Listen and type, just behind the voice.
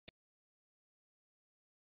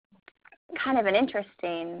kind of an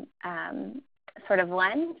interesting sort of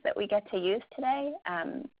lens that we get to use today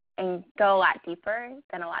and go a lot deeper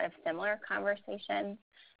than a lot of similar conversations.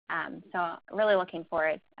 So really looking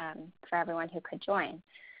forward for everyone who could join.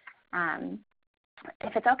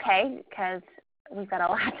 If it's okay, because we've got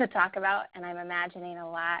a lot to talk about, and I'm imagining a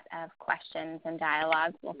lot of questions and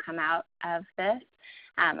dialogue will come out of this,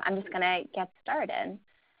 I'm just going to get started.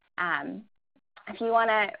 If you want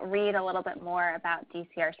to read a little bit more about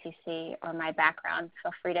DCRCC or my background,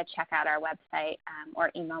 feel free to check out our website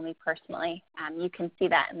or email me personally. You can see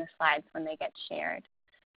that in the slides when they get shared.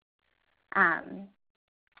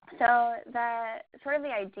 So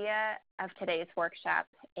the idea of today's workshop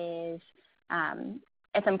is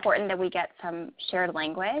it's important that we get some shared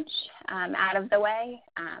language out of the way.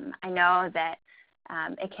 I know that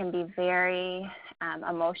it can be very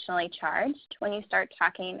emotionally charged when you start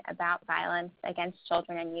talking about violence against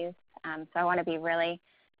children and youth. So I want to be really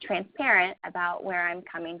transparent about where I'm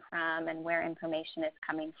coming from and where information is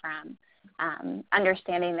coming from,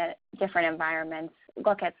 understanding that different environments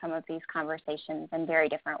look at some of these conversations in very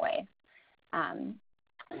different ways.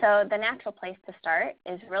 So the natural place to start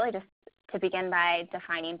is really just to begin by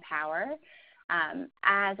defining power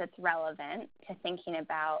as it's relevant to thinking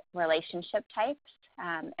about relationship types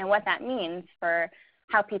and what that means for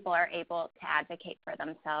how people are able to advocate for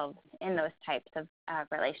themselves in those types of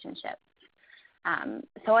relationships.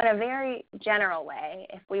 So in a very general way,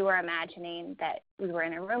 if we were imagining that we were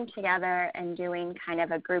in a room together and doing kind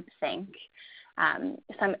of a group think,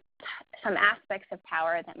 some aspects of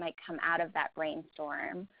power that might come out of that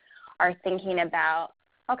brainstorm are thinking about,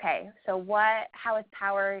 okay, so how is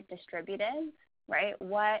power distributed, right?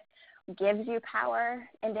 What gives you power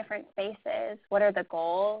in different spaces? What are the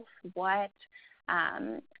goals? What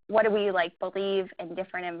do we believe in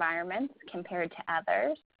different environments compared to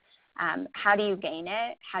others? How do you gain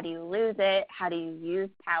it? How do you lose it? How do you use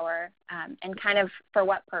power? And kind of for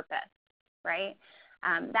what purpose, right?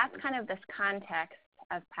 That's kind of this context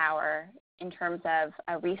of power in terms of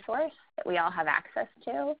a resource that we all have access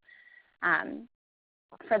to.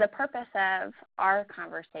 For the purpose of our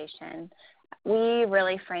conversation, we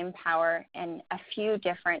really frame power in a few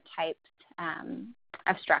different types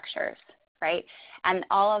of structures, right? And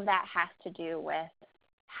all of that has to do with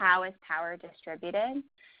how is power distributed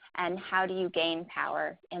and how do you gain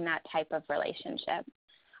power in that type of relationship.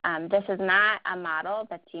 This is not a model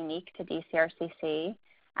that's unique to DCRCC.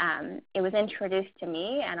 It was introduced to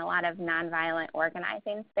me and a lot of nonviolent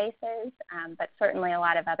organizing spaces, but certainly a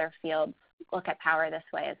lot of other fields look at power this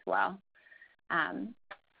way as well.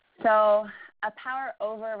 So a power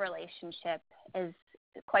over relationship is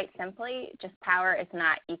quite simply just power is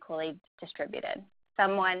not equally distributed.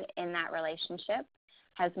 Someone in that relationship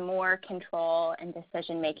has more control and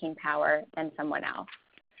decision-making power than someone else.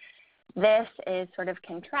 This is sort of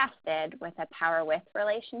contrasted with a power with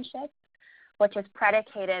relationship, which is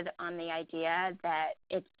predicated on the idea that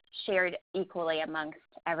it's shared equally amongst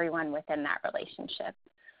everyone within that relationship,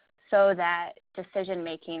 so that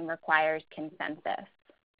decision-making requires consensus.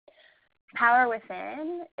 Power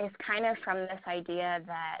within is kind of from this idea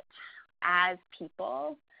that as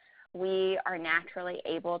people, we are naturally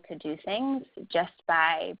able to do things just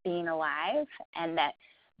by being alive, and that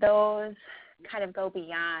those kind of go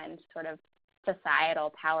beyond sort of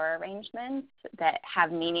societal power arrangements that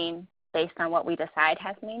have meaning based on what we decide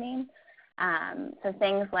has meaning. So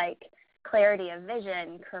things like clarity of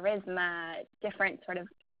vision, charisma, different sort of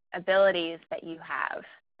abilities that you have,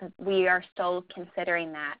 we are still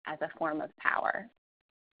considering that as a form of power.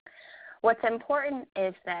 What's important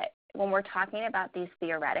is that when we're talking about these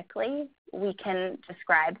theoretically, we can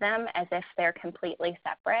describe them as if they're completely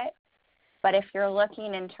separate. But if you're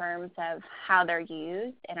looking in terms of how they're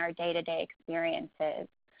used in our day-to-day experiences,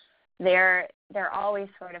 they're always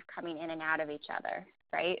sort of coming in and out of each other,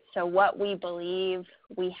 right? So what we believe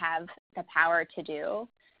we have the power to do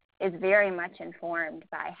is very much informed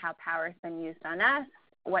by how power has been used on us,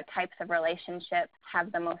 what types of relationships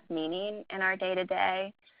have the most meaning in our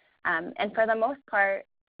day-to-day. And for the most part,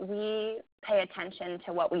 we pay attention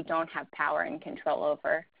to what we don't have power and control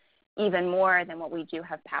over, even more than what we do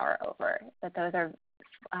have power over. But those are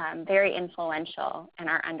very influential in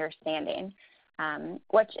our understanding,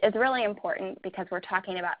 which is really important because we're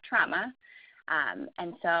talking about trauma.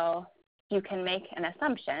 And so you can make an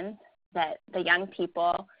assumption that the young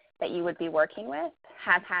people that you would be working with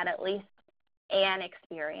have had at least an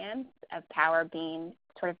experience of power being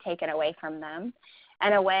sort of taken away from them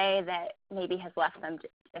in a way that maybe has left them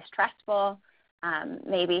distrustful,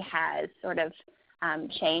 maybe has sort of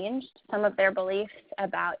changed some of their beliefs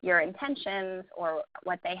about your intentions or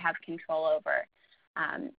what they have control over.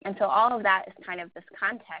 And so all of that is kind of this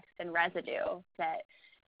context and residue that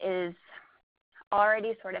is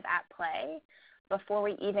already sort of at play before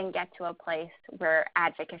we even get to a place where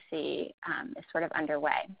advocacy is sort of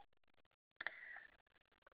underway.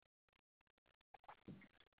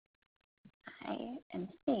 I am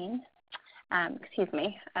seeing, excuse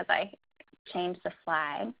me, as I change the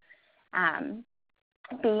slide.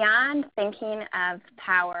 Beyond thinking of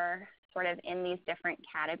power sort of in these different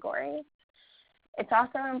categories, it's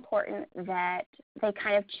also important that they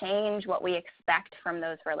kind of change what we expect from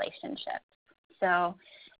those relationships. So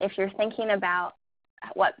if you're thinking about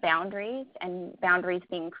what boundaries and boundaries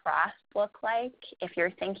being crossed look like, if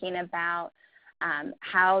you're thinking about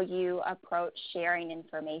how you approach sharing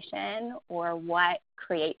information or what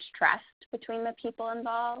creates trust between the people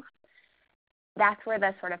involved, that's where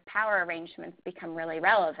the sort of power arrangements become really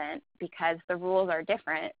relevant because the rules are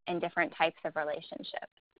different in different types of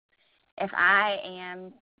relationships. If I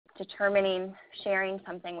am determining sharing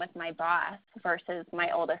something with my boss versus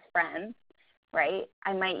my oldest friend, right,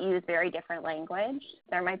 I might use very different language.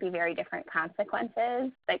 There might be very different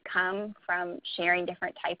consequences that come from sharing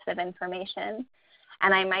different types of information.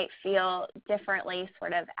 And I might feel differently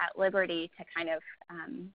sort of at liberty to kind of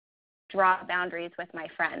draw boundaries with my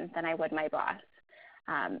friends than I would my boss.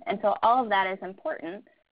 And so all of that is important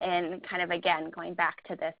in kind of, again, going back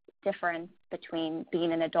to this difference between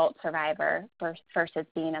being an adult survivor versus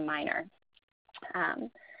being a minor.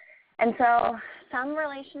 And so some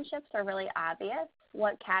relationships are really obvious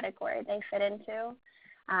what category they fit into,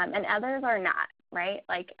 and others are not, right?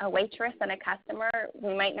 Like a waitress and a customer,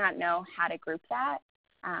 we might not know how to group that,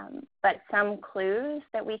 but some clues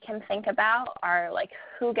that we can think about are like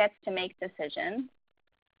who gets to make decisions,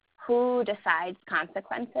 who decides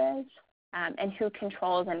consequences, and who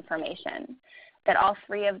controls information. That all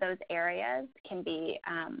three of those areas can be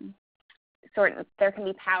there can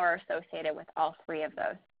be power associated with all three of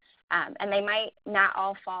those. And they might not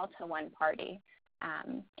all fall to one party,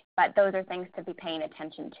 but those are things to be paying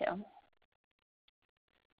attention to.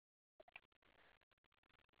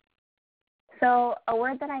 So a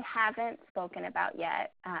word that I haven't spoken about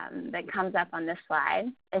yet that comes up on this slide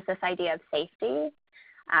is this idea of safety.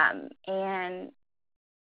 And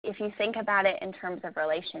if you think about it in terms of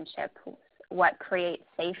relationships, what creates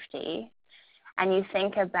safety, and you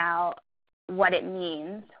think about what it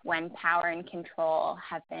means when power and control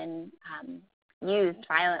have been used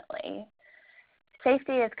violently,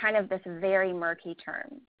 safety is kind of this very murky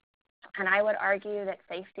term. And I would argue that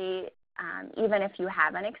safety, even if you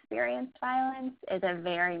haven't experienced violence, is a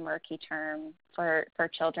very murky term for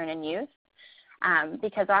children and youth.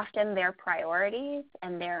 Because often their priorities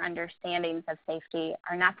and their understandings of safety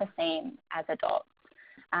are not the same as adults.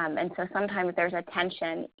 And so sometimes there's a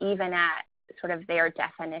tension even at sort of their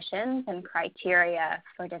definitions and criteria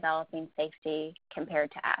for developing safety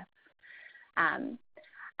compared to us.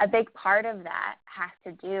 A big part of that has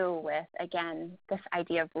to do with, again, this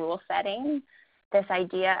idea of rule setting, this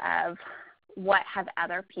idea of what have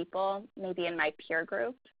other people, maybe in my peer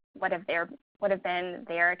group, what have been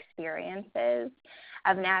their experiences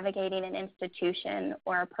of navigating an institution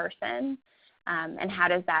or a person, and how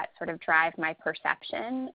does that sort of drive my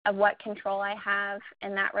perception of what control I have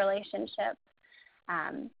in that relationship.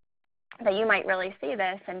 That you might really see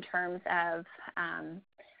this in terms of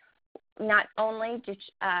not only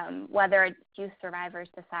whether youth survivors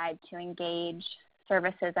decide to engage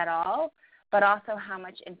services at all, but also how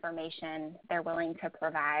much information they're willing to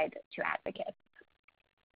provide to advocates.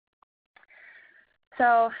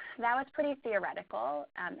 So that was pretty theoretical,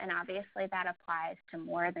 and obviously that applies to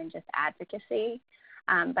more than just advocacy.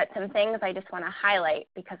 But some things I just want to highlight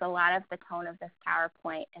because a lot of the tone of this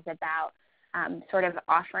PowerPoint is about sort of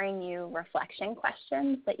offering you reflection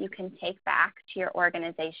questions that you can take back to your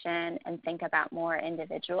organization and think about more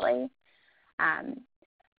individually.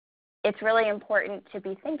 It's really important to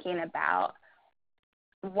be thinking about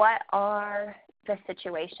what are the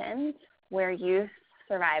situations where youth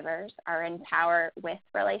survivors are in power with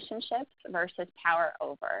relationships versus power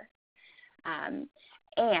over.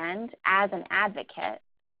 And as an advocate,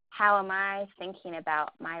 how am I thinking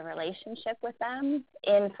about my relationship with them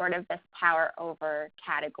in sort of this power over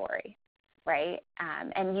category, right?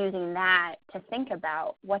 And using that to think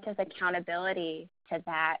about what does accountability to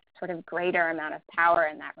that sort of greater amount of power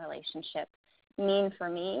in that relationship mean for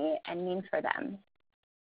me and mean for them.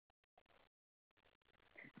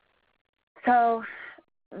 So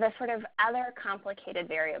the sort of other complicated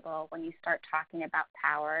variable when you start talking about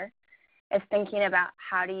power is thinking about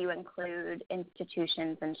how do you include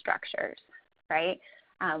institutions and structures, right?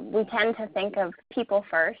 We tend to think of people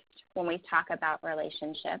first when we talk about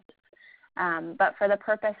relationships, But for the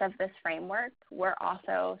purpose of this framework, we're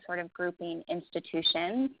also sort of grouping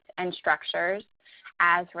institutions and structures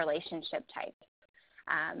as relationship types.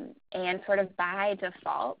 And sort of by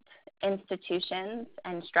default, institutions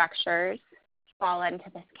and structures fall into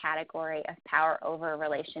this category of power over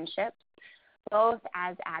relationships, both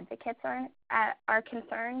as advocates are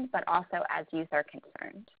concerned, but also as youth are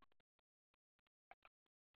concerned.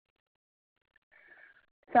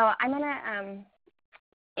 So I'm going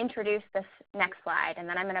to introduce this next slide, and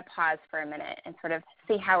then I'm going to pause for a minute and sort of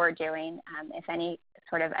see how we're doing, if any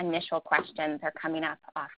sort of initial questions are coming up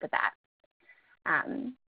off the bat.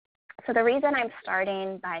 So the reason I'm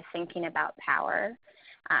starting by thinking about power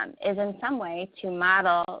is in some way to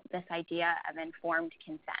model this idea of informed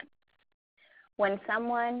consent. When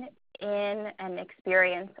someone in an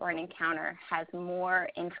experience or an encounter has more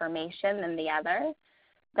information than the other,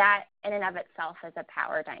 that in and of itself is a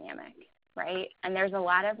power dynamic, right? And there's a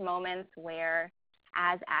lot of moments where,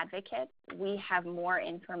 as advocates, we have more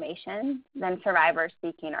information than survivors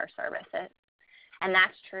seeking our services. And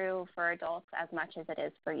that's true for adults as much as it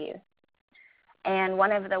is for youth. And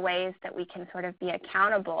one of the ways that we can sort of be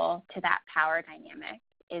accountable to that power dynamic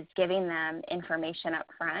is giving them information up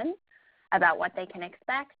front about what they can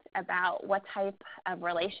expect, about what type of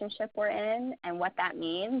relationship we're in, and what that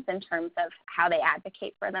means in terms of how they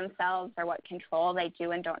advocate for themselves or what control they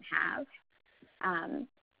do and don't have.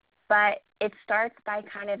 But it starts by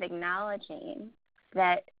kind of acknowledging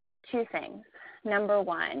that two things. Number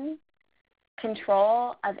one,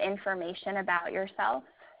 control of information about yourself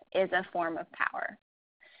is a form of power.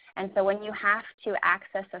 And so when you have to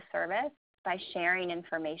access a service by sharing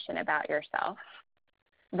information about yourself,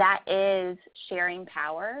 that is sharing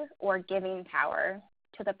power or giving power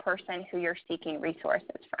to the person who you're seeking resources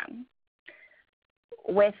from.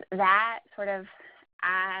 With that sort of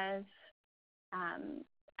as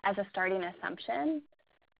a starting assumption,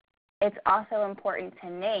 it's also important to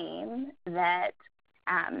name that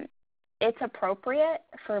it's appropriate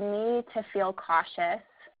for me to feel cautious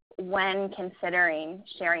when considering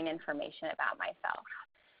sharing information about myself.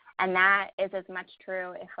 And that is as much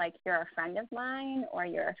true if, like, you're a friend of mine or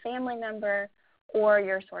you're a family member or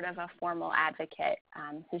you're sort of a formal advocate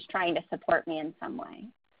who's trying to support me in some way.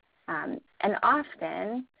 And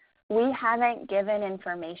often we haven't given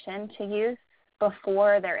information to youth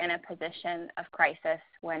before they're in a position of crisis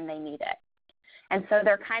when they need it. And so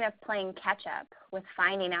they're kind of playing catch up with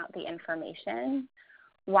finding out the information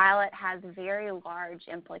while it has very large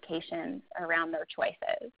implications around their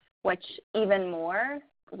choices, which even more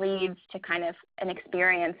leads to kind of an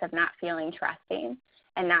experience of not feeling trusting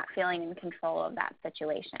and not feeling in control of that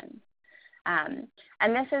situation.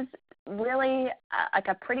 And this is really like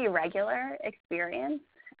a pretty regular experience.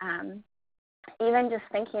 Even just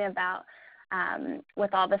thinking about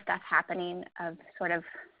with all the stuff happening of sort of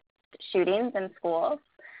shootings in schools,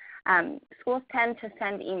 schools tend to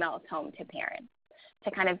send emails home to parents to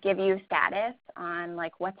kind of give you status on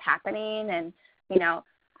like what's happening. And, you know,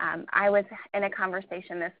 I was in a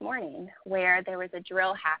conversation this morning where there was a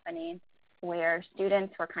drill happening where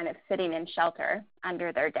students were kind of sitting in shelter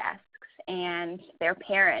under their desks, and their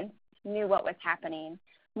parents knew what was happening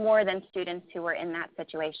more than students who were in that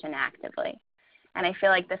situation actively. And I feel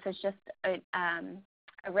like this is just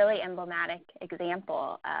a really emblematic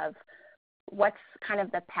example of what's kind of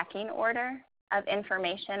the pecking order of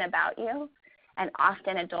information about you, and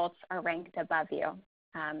often adults are ranked above you.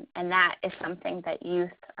 And that is something that youth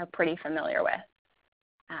are pretty familiar with.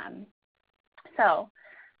 So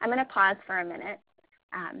I'm going to pause for a minute.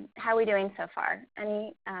 How are we doing so far?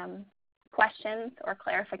 Any questions or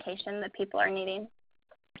clarification that people are needing?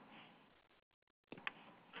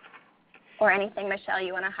 Or anything, Michelle,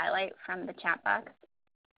 you want to highlight from the chat box?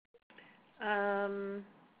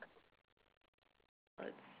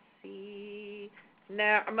 Let's see.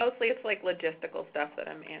 No, mostly it's like logistical stuff that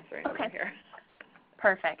I'm answering over here.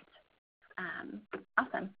 Perfect.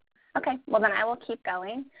 Awesome. Okay, well then I will keep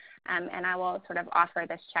going, and I will sort of offer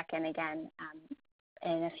this check-in again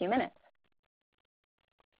in a few minutes.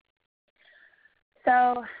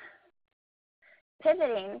 So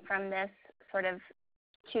pivoting from this sort of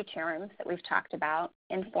two terms that we've talked about,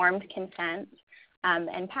 informed consent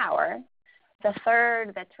and power, the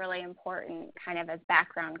third that's really important kind of as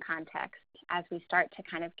background context as we start to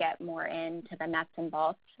kind of get more into the nuts and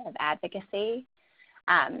bolts of advocacy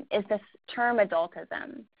is this term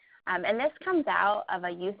adultism. And this comes out of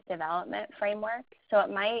a youth development framework, so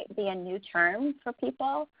it might be a new term for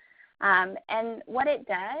people. And what it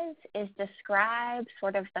does is describe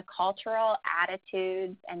sort of the cultural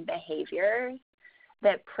attitudes and behaviors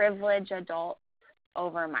that privilege adults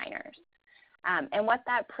over minors. And what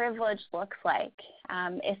that privilege looks like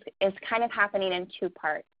is kind of happening in two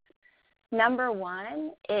parts. Number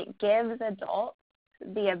one, it gives adults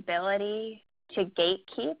the ability to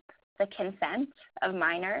gatekeep the consent of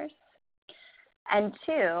minors. And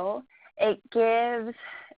two, it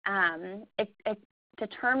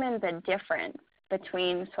determines a difference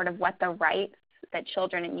between sort of what the rights that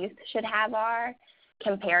children and youth should have are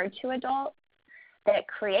compared to adults, that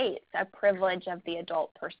creates a privilege of the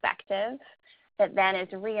adult perspective that then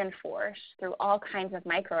is reinforced through all kinds of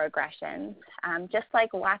microaggressions, just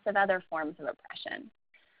like lots of other forms of oppression.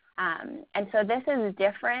 And so this is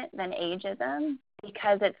different than ageism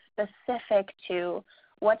because it's specific to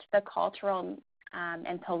what's the cultural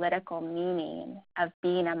and political meaning of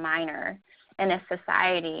being a minor in a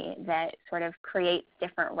society that sort of creates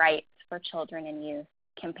different rights for children and youth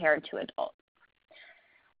compared to adults.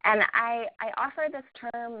 And I offer this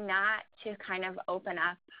term not to kind of open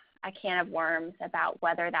up a can of worms about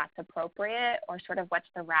whether that's appropriate or sort of what's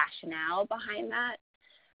the rationale behind that.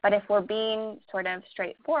 But if we're being sort of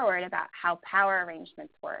straightforward about how power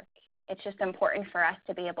arrangements work, it's just important for us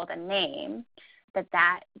to be able to name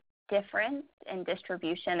that difference in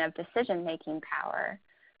distribution of decision-making power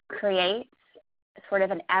creates sort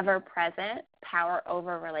of an ever-present power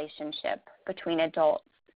over relationship between adults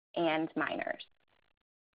and minors.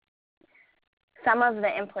 Some of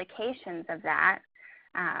the implications of that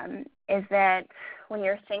is that when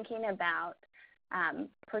you're thinking about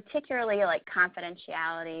particularly like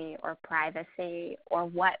confidentiality or privacy or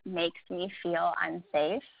what makes me feel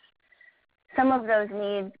unsafe, some of those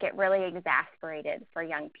needs get really exasperated for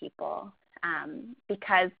young people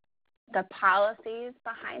because the policies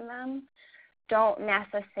behind them don't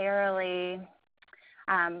necessarily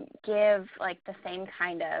give like the same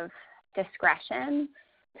kind of discretion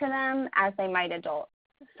to them as they might adults.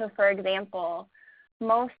 So for example,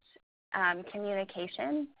 most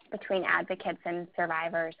communication between advocates and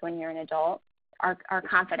survivors when you're an adult are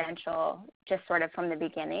confidential just sort of from the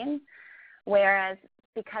beginning, whereas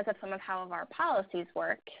because of some of how our policies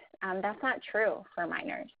work, that's not true for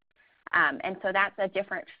minors. And so that's a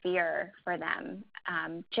different fear for them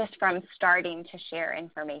just from starting to share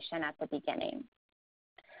information at the beginning.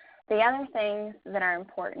 The other things that are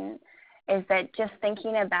important is that just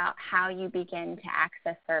thinking about how you begin to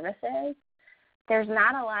access services, there's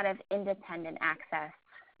not a lot of independent access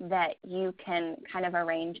that you can kind of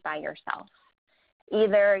arrange by yourself.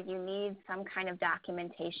 Either you need some kind of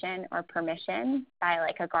documentation or permission by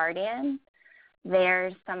like a guardian,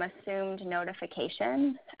 there's some assumed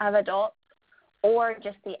notification of adults, or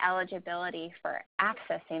just the eligibility for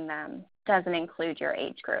accessing them doesn't include your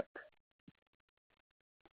age group.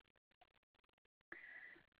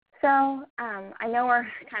 So I know we're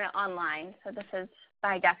kind of online, so this is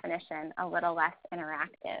by definition a little less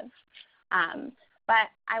interactive. But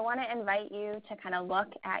I want to invite you to kind of look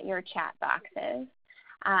at your chat boxes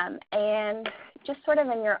and just sort of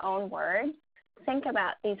in your own words, think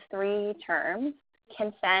about these three terms: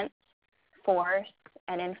 consent, force,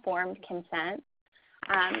 and informed consent.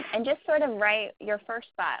 And just sort of write your first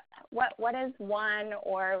thought. What does one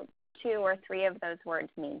or two or three of those words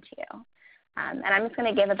mean to you? And I'm just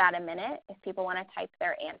going to give about a minute if people want to type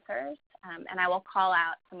their answers, and I will call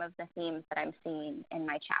out some of the themes that I'm seeing in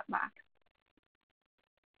my chat box.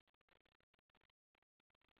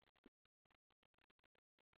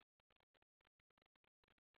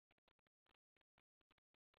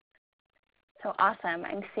 So awesome.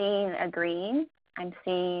 I'm seeing agreeing. I'm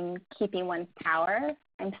seeing keeping one's power.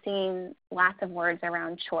 I'm seeing lots of words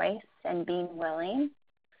around choice and being willing.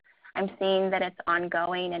 I'm seeing that it's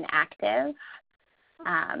ongoing and active.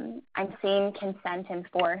 I'm seeing consent and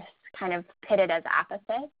force kind of pitted as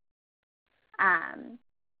opposites.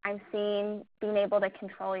 I'm seeing being able to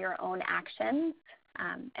control your own actions,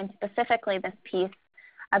 and specifically this piece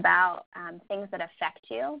about things that affect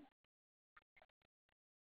you.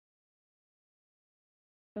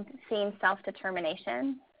 I'm seeing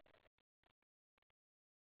self-determination.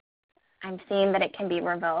 I'm seeing that it can be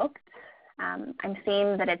revoked. I'm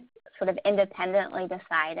seeing that it's sort of independently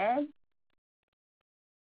decided.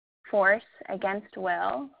 Force against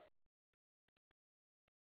will.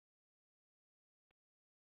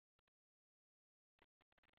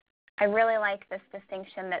 I really like this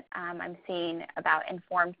distinction that I'm seeing about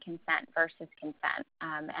informed consent versus consent,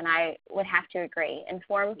 and I would have to agree.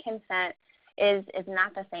 Informed consent is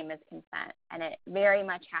not the same as consent, and it very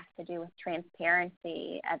much has to do with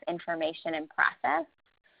transparency of information and process.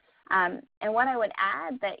 And what I would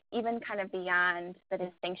add, that even kind of beyond the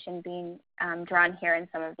distinction being drawn here in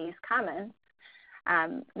some of these comments,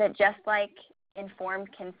 that just like informed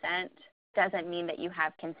consent doesn't mean that you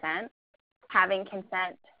have consent, having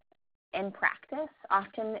consent in practice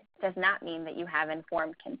often does not mean that you have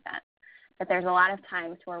informed consent. But there's a lot of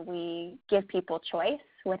times where we give people choice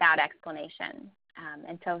without explanation.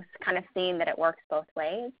 And so kind of seeing that it works both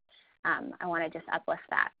ways, I want to just uplift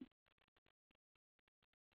that.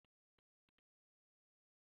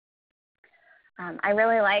 I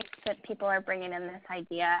really like that people are bringing in this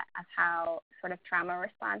idea of how sort of trauma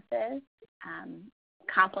responses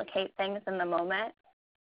complicate things in the moment.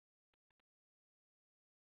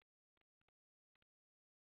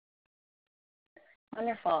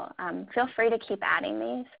 Wonderful. Feel free to keep adding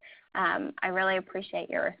these. I really appreciate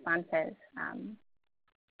your responses.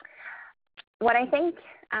 What I think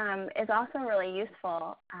is also really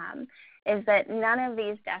useful is that none of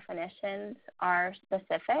these definitions are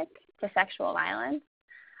specific to sexual violence.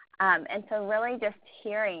 And so really just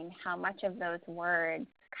hearing how much of those words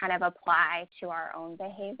kind of apply to our own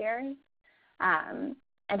behaviors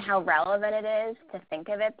and how relevant it is to think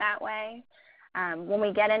of it that way. When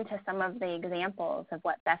we get into some of the examples of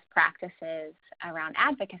what best practices around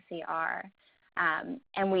advocacy are,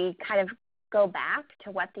 and we kind of go back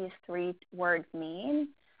to what these three words mean,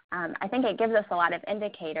 I think it gives us a lot of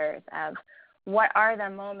indicators of what are the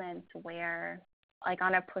moments where, like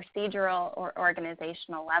on a procedural or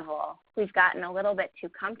organizational level, we've gotten a little bit too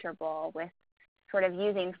comfortable with sort of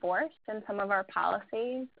using force in some of our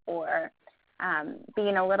policies or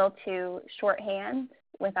being a little too shorthand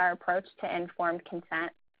with our approach to informed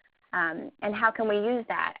consent, and how can we use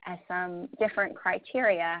that as some different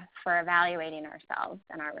criteria for evaluating ourselves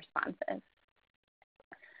and our responses.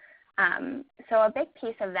 So a big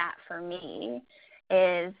piece of that for me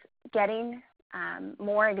is getting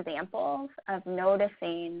more examples of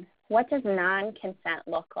noticing what does non-consent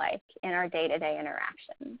look like in our day-to-day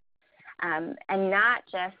interactions, and not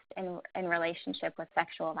just in relationship with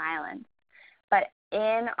sexual violence, but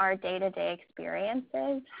in our day-to-day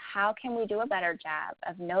experiences. How can we do a better job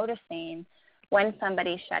of noticing when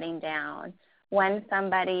somebody's shutting down, when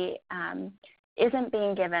somebody isn't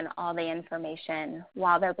being given all the information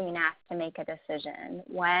while they're being asked to make a decision,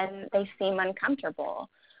 when they seem uncomfortable,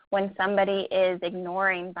 when somebody is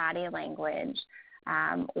ignoring body language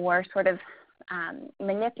or sort of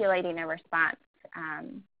manipulating a response.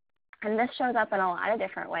 And this shows up in a lot of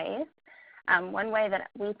different ways. One way that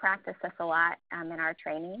we practice this a lot in our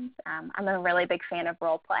trainings, I'm a really big fan of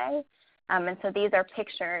role play. And so these are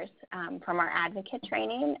pictures from our advocate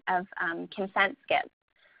training of consent skits,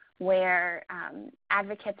 where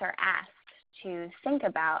advocates are asked to think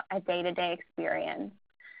about a day-to-day experience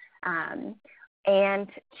and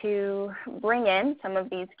to bring in some of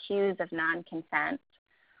these cues of non-consent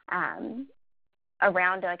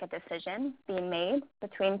around like a decision being made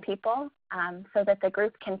between people, so that the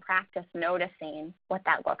group can practice noticing what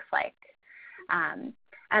that looks like.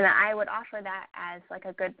 And I would offer that as like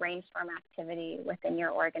a good brainstorm activity within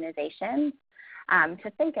your organization,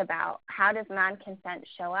 to think about how does non-consent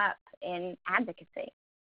show up in advocacy.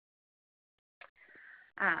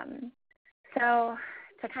 So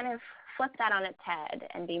to kind of flip that on its head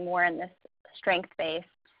and be more in this strength-based,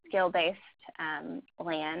 skill-based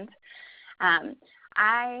land,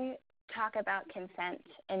 I talk about consent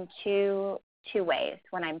in two ways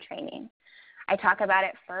when I'm training. I talk about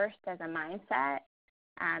it first as a mindset,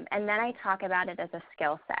 and then I talk about it as a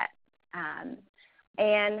skill set.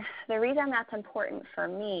 And the reason that's important for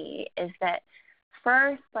me is that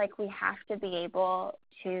first, like, we have to be able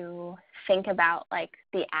to think about like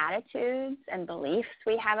the attitudes and beliefs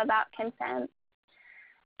we have about consent.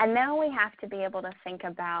 And then we have to be able to think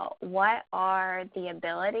about what are the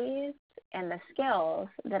abilities and the skills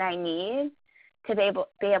that I need to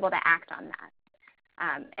be able to act on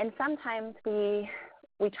that. And sometimes we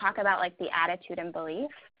talk about like the attitude and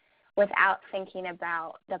belief without thinking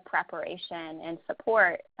about the preparation and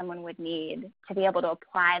support someone would need to be able to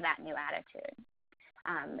apply that new attitude.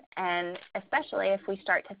 And especially if we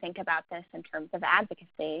start to think about this in terms of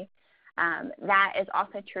advocacy, that is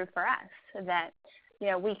also true for us, that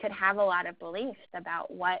we could have a lot of beliefs about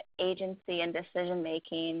what agency and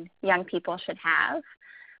decision-making young people should have,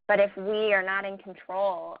 but if we are not in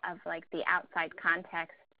control of like the outside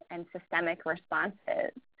context and systemic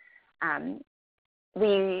responses,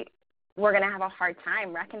 we're going to have a hard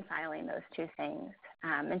time reconciling those two things.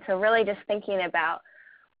 And so really just thinking about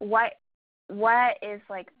what is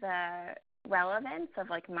like the relevance of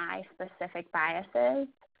like my specific biases,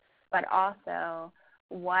 but also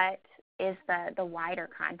what is the wider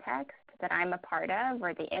context that I'm a part of,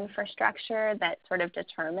 or the infrastructure that sort of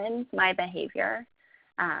determines my behavior.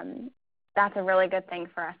 That's a really good thing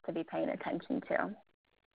for us to be paying attention to.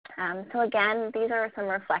 So again, these are some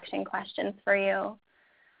reflection questions for you.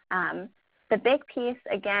 The big piece,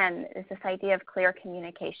 again, is this idea of clear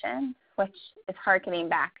communication, which is harkening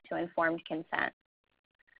back to informed consent.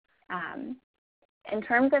 In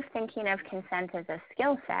terms of thinking of consent as a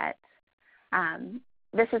skill set,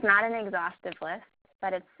 this is not an exhaustive list,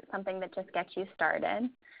 but it's something that just gets you started.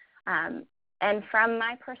 And from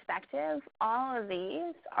my perspective, all of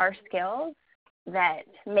these are skills that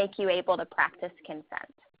make you able to practice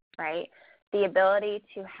consent, right? The ability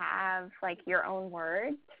to have like your own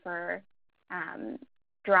words for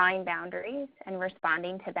drawing boundaries and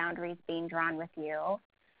responding to boundaries being drawn with you.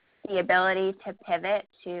 The ability to pivot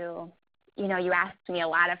to, you asked me a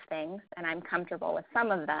lot of things and I'm comfortable with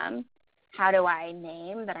some of them. How do I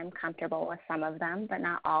name that I'm comfortable with some of them, but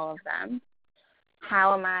not all of them?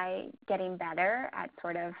 How am I getting better at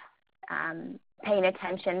sort of paying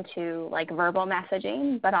attention to like verbal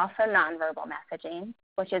messaging, but also nonverbal messaging,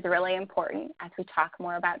 which is really important as we talk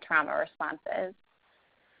more about trauma responses.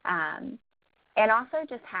 And also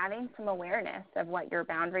just having some awareness of what your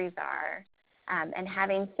boundaries are and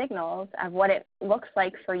having signals of what it looks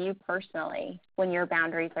like for you personally when your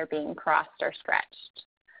boundaries are being crossed or stretched.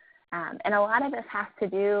 And a lot of this has to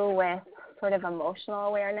do with sort of emotional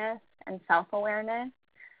awareness and self-awareness,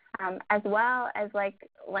 as well as like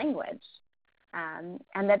language.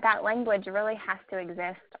 And that language really has to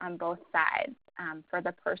exist on both sides for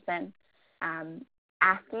the person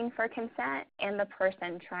asking for consent and the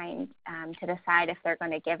person trying to decide if they're going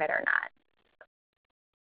to give it or not.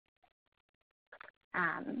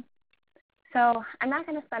 So I'm not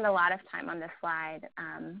going to spend a lot of time on this slide,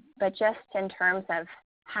 but just in terms of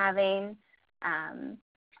having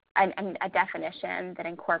a definition that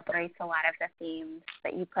incorporates a lot of the themes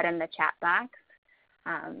that you put in the chat box,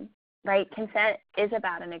 right? Consent is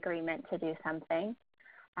about an agreement to do something,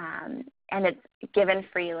 and it's given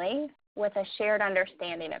freely with a shared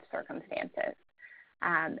understanding of circumstances.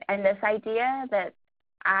 And this idea that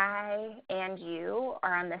I and you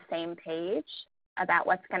are on the same page about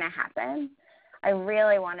what's going to happen, I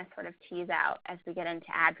really want to sort of tease out as we get into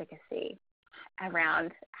advocacy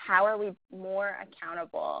around how are we more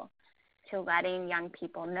accountable to letting young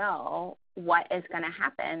people know what is going to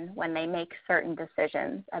happen when they make certain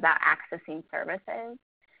decisions about accessing services,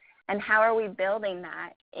 and how are we building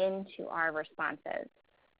that into our responses.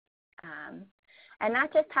 And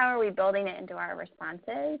not just how are we building it into our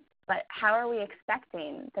responses, but how are we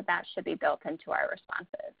expecting that should be built into our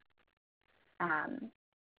responses.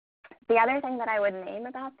 The other thing that I would name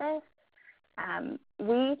about this,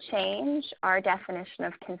 we change our definition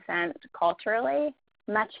of consent culturally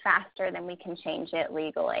much faster than we can change it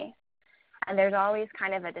legally. And there's always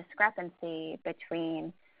kind of a discrepancy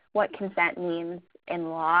between what consent means in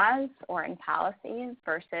laws or in policies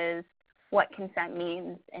versus what consent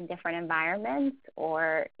means in different environments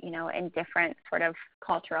or, in different sort of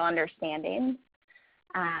cultural understandings.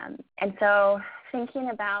 And so thinking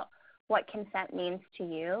about what consent means to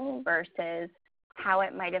you versus how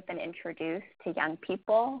it might have been introduced to young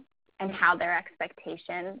people and how their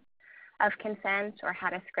expectations of consent or how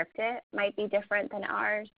to script it might be different than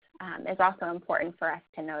ours is also important for us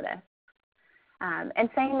to notice. And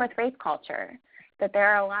same with rape culture, that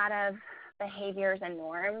there are a lot of behaviors and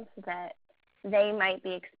norms that they might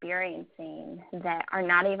be experiencing that are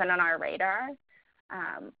not even on our radar,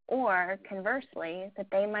 or conversely, that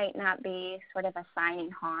they might not be sort of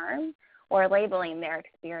assigning harm or labeling their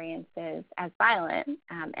experiences as violent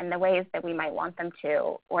in the ways that we might want them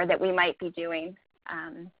to, or that we might be doing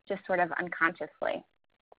just sort of unconsciously.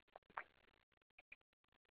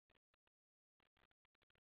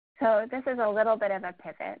 So this is a little bit of a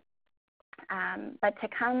pivot, but to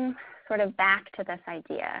come sort of back to this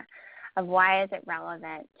idea of why is it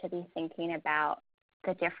relevant to be thinking about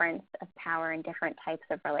the difference of power in different types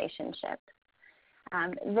of relationships.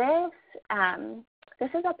 This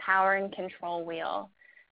is a power and control wheel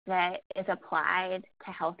that is applied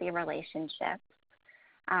to healthy relationships.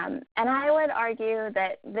 And I would argue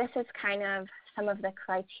that this is kind of some of the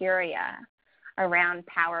criteria around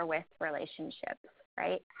power with relationships,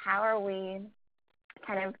 right? How are we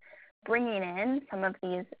kind of bringing in some of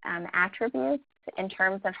these attributes in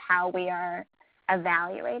terms of how we are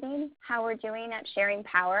evaluating how we're doing at sharing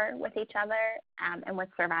power with each other and with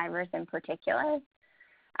survivors in particular.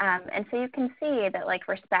 And so you can see that like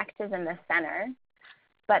respect is in the center,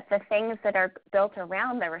 but the things that are built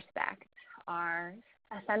around the respect are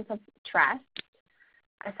a sense of trust,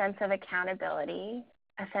 a sense of accountability,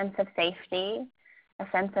 a sense of safety, a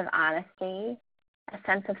sense of honesty, a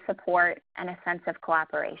sense of support, and a sense of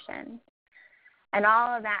cooperation. And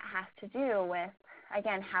all of that has to do with,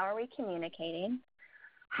 again, how are we communicating?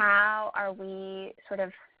 How are we sort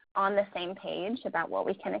of on the same page about what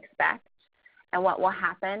we can expect? and what will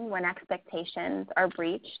happen when expectations are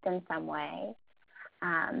breached in some way.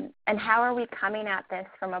 And how are we coming at this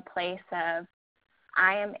from a place of,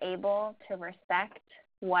 I am able to respect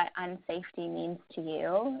what unsafety means to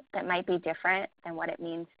you that might be different than what it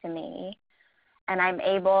means to me. And I'm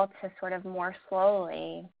able to sort of more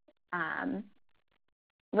slowly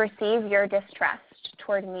receive your distrust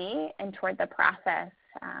toward me and toward the process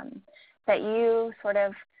that you sort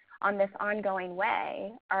of, on this ongoing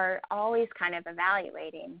way, are always kind of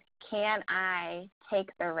evaluating. Can I take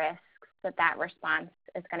the risks that response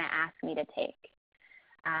is going to ask me to take?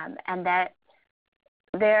 And that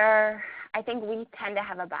I think we tend to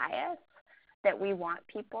have a bias that we want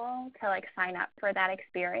people to like sign up for that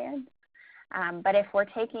experience. But if we're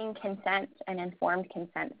taking consent and informed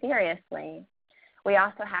consent seriously, we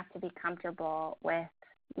also have to be comfortable with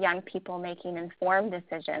young people making informed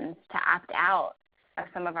decisions to opt out of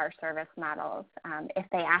some of our service models if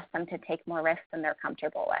they ask them to take more risks than they're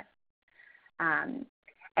comfortable with.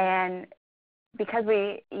 And because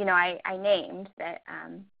I named that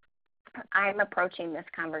I'm approaching this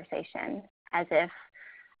conversation as if,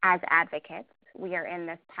 as advocates, we are in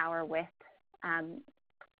this power with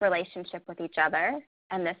relationship with each other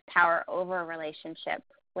and this power over relationship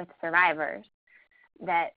with survivors,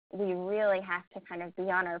 that we really have to kind of be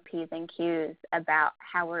on our P's and Q's about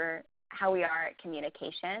how we are at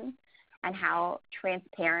communication and how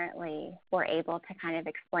transparently we're able to kind of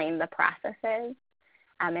explain the processes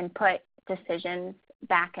and put decisions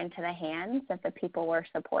back into the hands of the people we're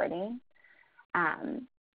supporting. And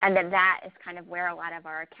that is kind of where a lot of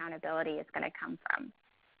our accountability is going to come from.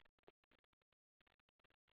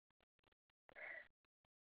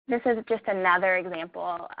 This is just another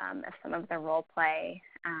example of some of the role play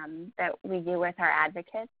that we do with our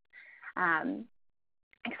advocates.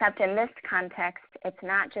 Except in this context, it's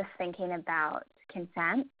not just thinking about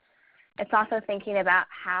consent. It's also thinking about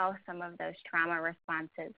how some of those trauma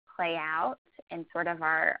responses play out in sort of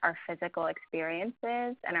our physical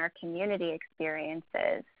experiences and our community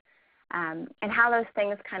experiences, and how those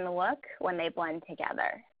things kind of look when they blend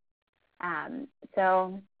together.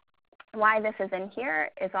 So why this is in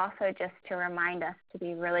here is also just to remind us to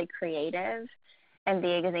be really creative in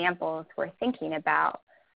the examples we're thinking about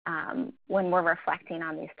when we're reflecting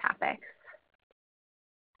on these topics.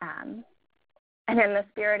 And in the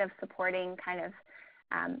spirit of supporting kind of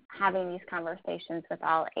having these conversations with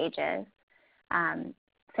all ages,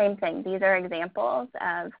 same thing. These are examples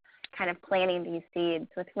of kind of planting these seeds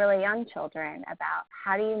with really young children about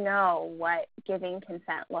how do you know what giving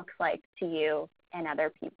consent looks like to you and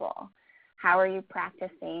other people? How are you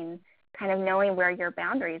practicing kind of knowing where your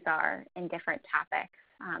boundaries are in different topics?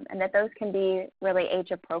 And that those can be really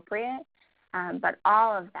age appropriate, but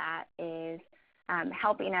all of that is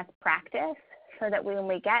helping us practice so that when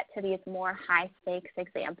we get to these more high stakes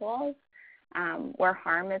examples where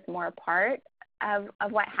harm is more a part of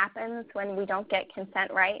what happens when we don't get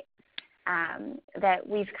consent right, that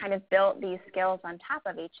we've kind of built these skills on top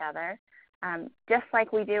of each other, just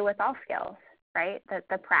like we do with all skills, right?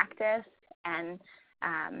 The practice and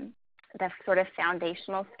the sort of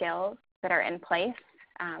foundational skills that are in place,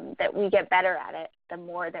 that we get better at it the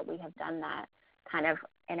more that we have done that kind of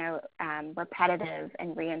in a repetitive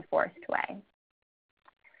and reinforced way.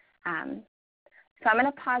 So I'm going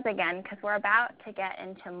to pause again because we're about to get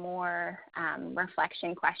into more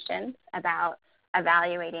reflection questions about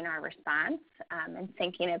evaluating our response and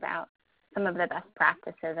thinking about some of the best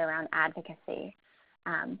practices around advocacy.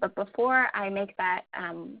 But before I make that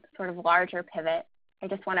sort of larger pivot, I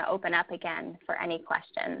just want to open up again for any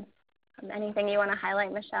questions. Anything you want to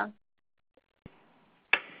highlight, Michelle?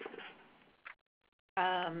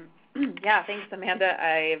 Yeah, thanks, Amanda.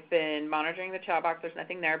 I've been monitoring the chat box. There's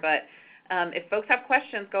nothing there, but if folks have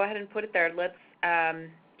questions, go ahead and put it there. Let's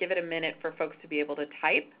give it a minute for folks to be able to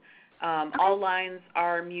type. Okay. All lines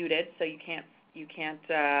are muted, so you can't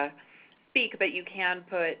speak, but you can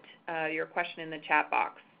put your question in the chat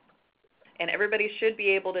box. And everybody should be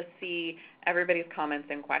able to see everybody's comments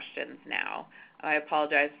and questions now. I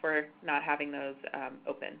apologize for not having those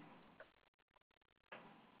open.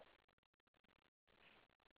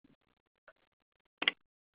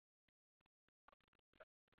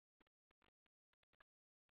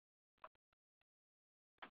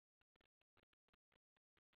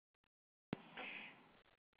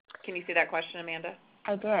 Can you see that question, Amanda?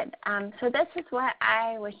 I did. So this is what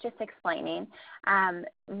I was just explaining.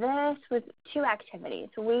 This was two activities.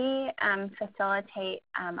 We facilitate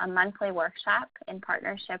a monthly workshop in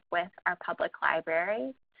partnership with our public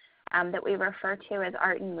libraries that we refer to as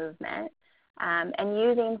Art and Movement, and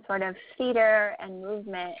using sort of theater and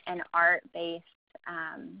movement and art-based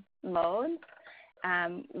modes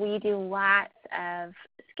we do lots of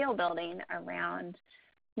skill building around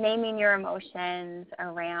naming your emotions,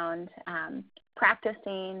 around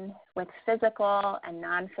practicing with physical and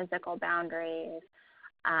non-physical boundaries.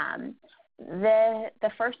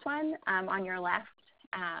 The first one on your left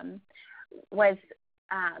was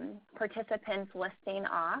participants listing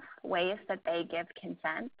off ways that they give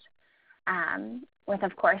consent, with,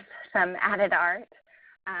 of course, some added art,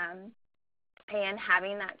 and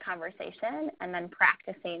having that conversation and then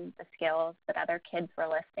practicing the skills that other kids were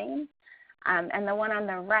listing. And the one on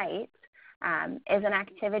the right is an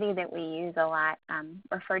activity that we use a lot,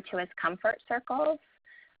 referred to as comfort circles.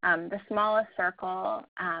 The smallest circle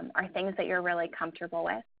are things that you're really comfortable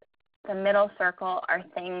with. The middle circle are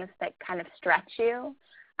things that kind of stretch you,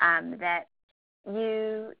 that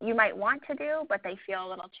you might want to do, but they feel a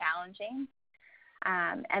little challenging.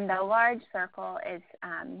 And the large circle is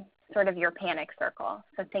sort of your panic circle,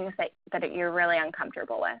 so things that you're really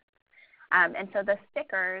uncomfortable with. And so the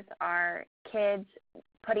stickers are kids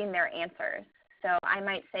putting their answers. So I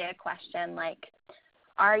might say a question like,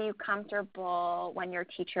 are you comfortable when your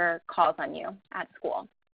teacher calls on you at school?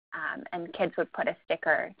 And kids would put a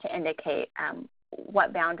sticker to indicate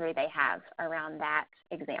what boundary they have around that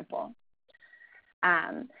example.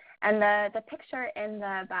 And the picture in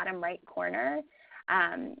the bottom right corner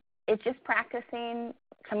is just practicing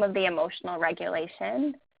some of the emotional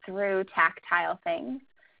regulation through tactile things.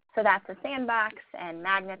 So that's a sandbox and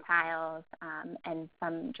magnet tiles and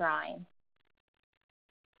some drawing.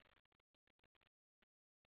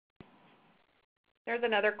 There's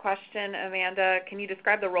another question, Amanda. Can you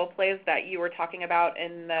describe the role plays that you were talking about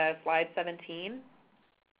in the slide 17?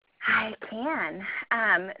 I can.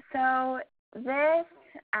 So this,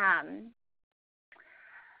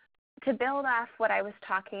 to build off what I was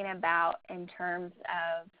talking about in terms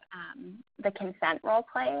of the consent role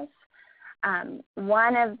plays,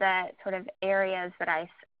 one of the sort of areas that I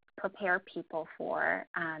prepare people for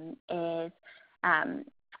is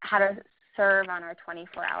how to serve on our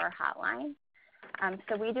 24-hour hotline.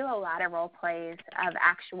 So we do a lot of role plays of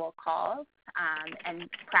actual calls and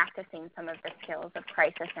practicing some of the skills of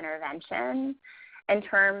crisis intervention in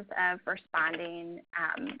terms of responding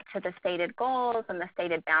to the stated goals and the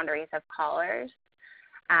stated boundaries of callers.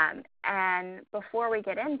 And before we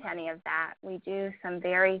get into any of that, we do some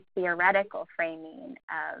very theoretical framing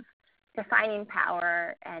of defining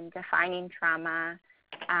power and defining trauma.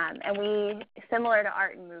 And we, similar to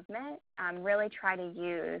art and movement, really try to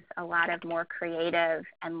use a lot of more creative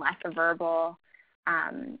and less verbal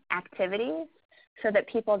activities so that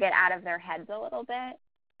people get out of their heads a little bit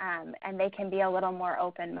and they can be a little more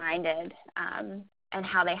open-minded in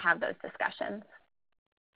how they have those discussions.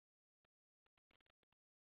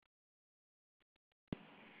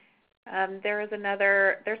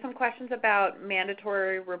 There's some questions about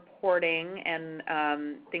mandatory reporting and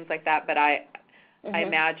things like that, but I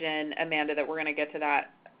imagine, Amanda, that we're going to get to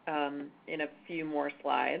that in a few more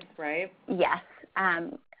slides, right? Yes,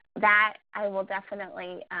 that I will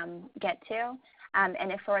definitely get to.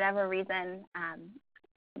 And if for whatever reason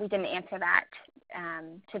we didn't answer that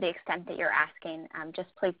to the extent that you're asking, just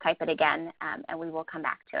please type it again and we will come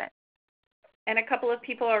back to it. And a couple of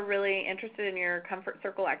people are really interested in your comfort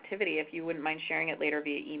circle activity, if you wouldn't mind sharing it later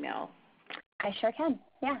via email. I sure can.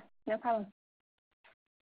 Yeah, no problem.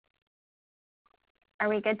 Are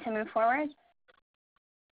we good to move forward?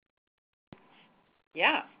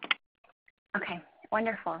 Yeah. Okay,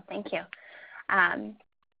 wonderful. Thank you.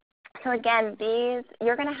 So again,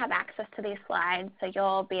 you're going to have access to these slides, so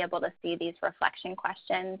you'll be able to see these reflection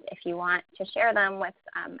questions if you want to share them with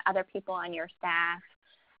other people on your staff.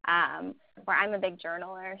 Or I'm a big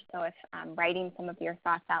journaler, so if writing some of your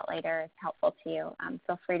thoughts out later is helpful to you,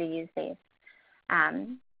 feel free to use these.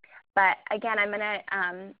 But again, I'm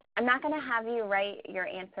not going to have you write your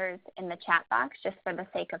answers in the chat box just for the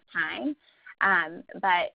sake of time.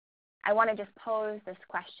 But I want to just pose this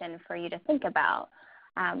question for you to think about.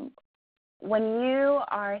 When you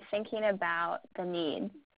are thinking about the needs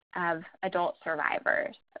of adult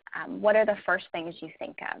survivors, what are the first things you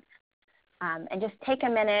think of? And just take a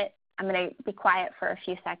minute. I'm going to be quiet for a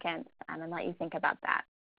few seconds and let you think about that.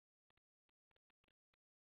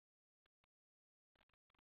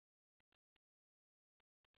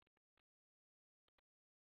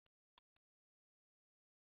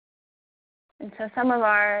 And so some of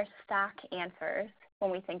our stock answers when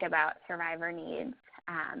we think about survivor needs,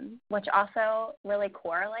 which also really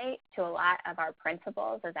correlate to a lot of our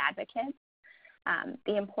principles as advocates,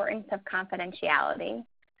 the importance of confidentiality,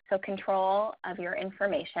 so control of your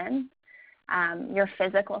information, your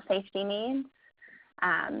physical safety needs,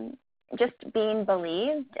 just being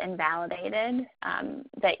believed and validated,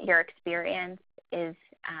 that your experience is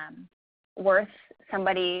worth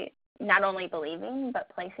somebody not only believing but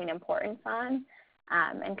placing importance on,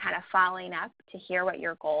 and kind of following up to hear what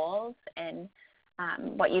your goals and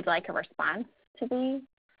what you'd like a response to be.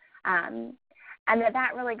 And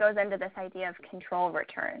that really goes into this idea of control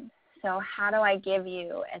returns. So how do I give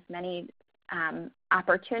you as many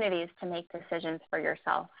opportunities to make decisions for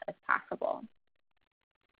yourself as possible?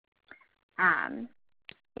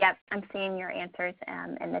 Yep, I'm seeing your answers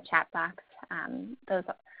in the chat box.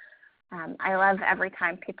 I love every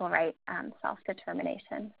time people write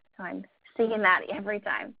self-determination. So I'm seeing that every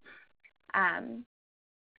time.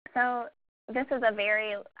 So this is a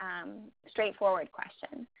very straightforward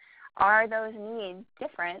question. Are those needs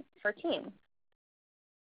different for teens?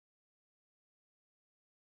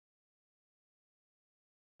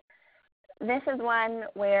 This is one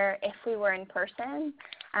where if we were in person,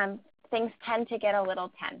 things tend to get a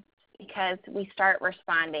little tense because we start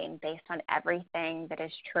responding based on everything that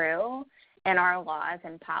is true in our laws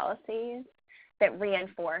and policies that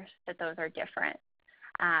reinforce that those are different,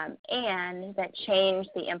 and that change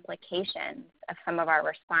the implications of some of our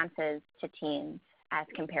responses to teens as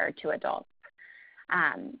compared to adults.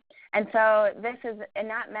 And so this is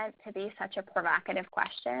not meant to be such a provocative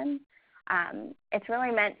question. It's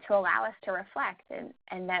really meant to allow us to reflect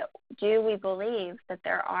and that do we believe that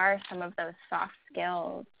there are some of those soft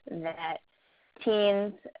skills that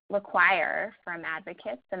teens require from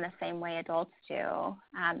advocates in the same way adults do,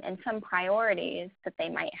 and some priorities that they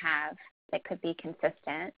might have that could be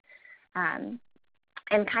consistent. And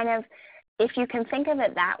kind of, if you can think of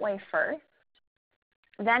it that way first,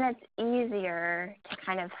 then it's easier to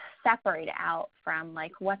kind of separate out from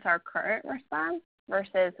like what's our current response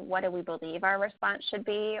versus what do we believe our response should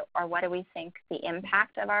be, or what do we think the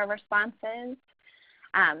impact of our response is.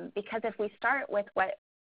 Because if we start with what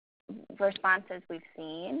responses we've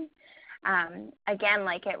seen, again,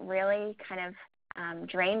 like it really kind of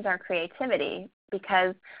drains our creativity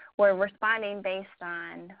because we're responding based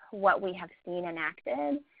on what we have seen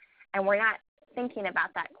enacted, and we're not thinking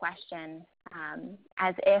about that question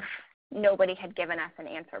as if nobody had given us an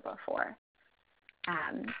answer before.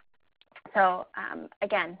 So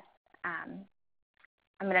again, I'm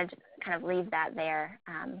going to just kind of leave that there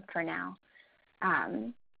for now.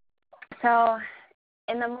 So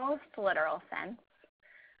in the most literal sense,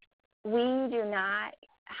 we do not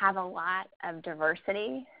have a lot of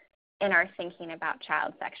diversity in our thinking about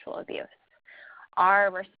child sexual abuse.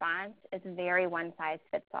 Our response is very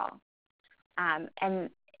one-size-fits-all. And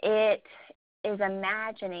it is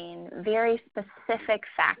imagining very specific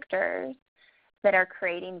factors that are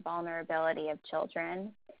creating vulnerability of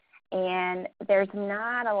children. And there's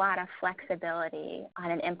not a lot of flexibility on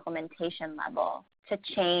an implementation level to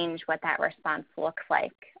change what that response looks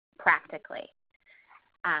like practically.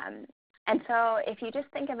 And so if you just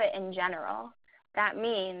think of it in general, that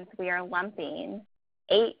means we are lumping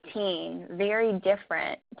 18 very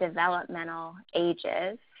different developmental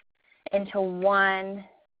ages into one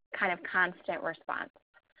kind of constant response.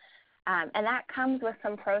 And that comes with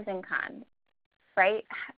some pros and cons, right?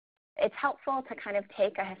 It's helpful to kind of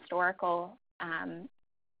take a historical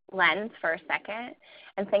lens for a second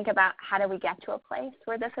and think about how do we get to a place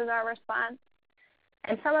where this is our response.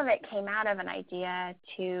 And some of it came out of an idea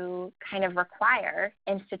to kind of require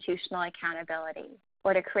institutional accountability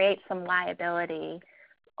or to create some liability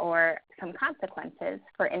or some consequences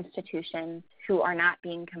for institutions who are not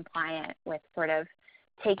being compliant with sort of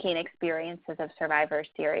taking experiences of survivors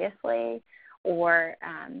seriously or,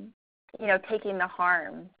 taking the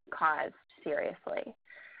harm caused seriously.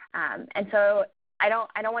 And so I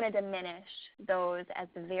don't want to diminish those as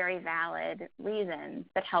very valid reasons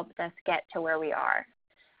that helped us get to where we are.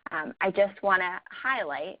 I just want to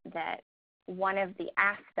highlight that one of the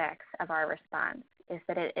aspects of our response is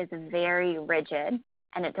that it is very rigid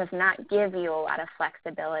and it does not give you a lot of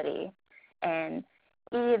flexibility in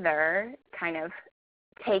either kind of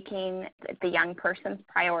taking the young person's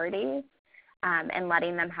priorities and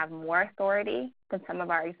letting them have more authority than some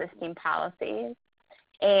of our existing policies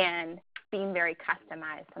and being very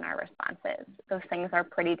customized in our responses. Those things are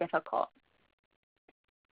pretty difficult.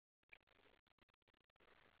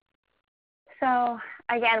 So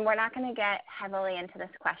again, we're not going to get heavily into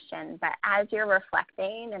this question, but as you're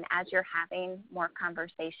reflecting and as you're having more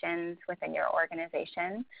conversations within your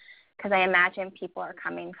organization, because I imagine people are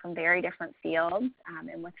coming from very different fields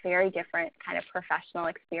and with very different kind of professional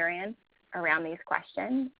experience around these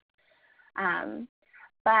questions.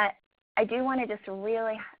 But I do want to just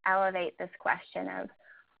really elevate this question of,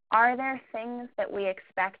 are there things that we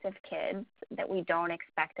expect of kids that we don't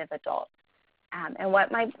expect of adults? And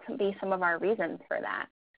what might be some of our reasons for that?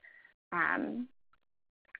 An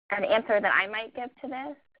answer that I might give to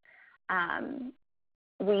this,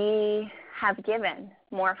 we have given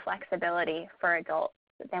more flexibility for adults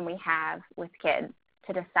than we have with kids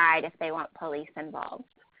to decide if they want police involved.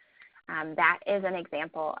 That is an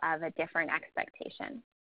example of a different expectation.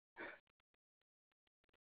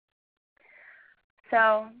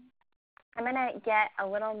 So I'm going to get a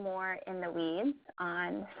little more in the weeds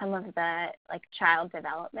on some of the child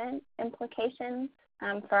development implications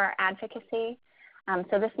for our advocacy.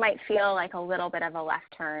 So this might feel like a little bit of a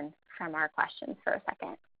left turn from our questions for a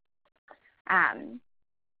second.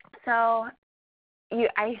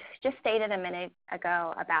 I just stated a minute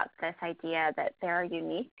ago about this idea that there are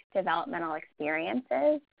unique developmental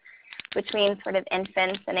experiences between sort of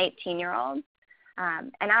infants and 18-year-olds.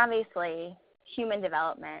 And obviously, human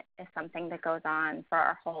development is something that goes on for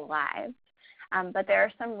our whole lives. But there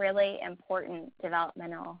are some really important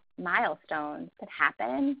developmental milestones that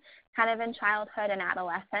happen kind of in childhood and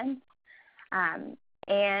adolescence.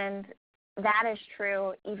 And that is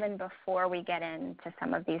true even before we get into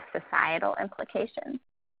some of these societal implications.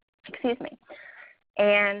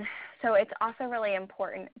 And so it's also really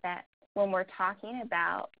important that when we're talking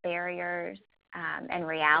about barriers and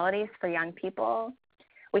realities for young people,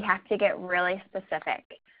 we have to get really specific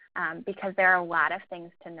because there are a lot of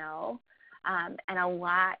things to know and a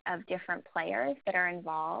lot of different players that are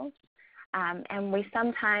involved. And we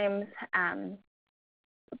sometimes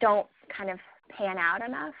don't kind of pan out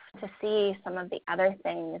enough to see some of the other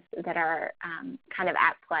things that are kind of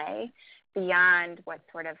at play beyond what's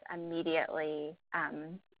sort of immediately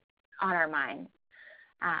on our minds.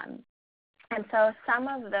 And so some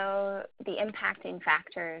of the impacting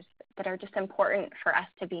factors that are just important for us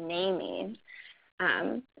to be naming,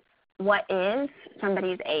 what is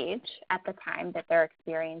somebody's age at the time that they're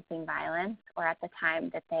experiencing violence or at the time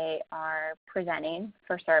that they are presenting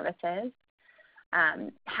for services?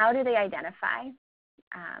 How do they identify?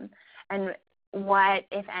 And what,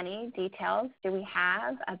 if any, details do we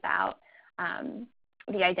have about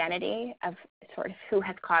the identity of sort of who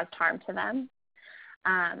has caused harm to them?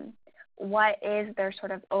 What is their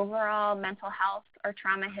sort of overall mental health or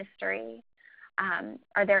trauma history?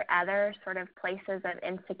 Are there other sort of places of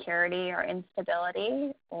insecurity or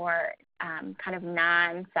instability or kind of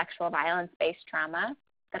non-sexual violence-based trauma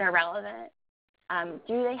that are relevant?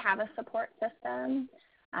 Do they have a support system?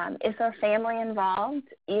 Is their family involved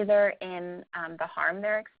either in the harm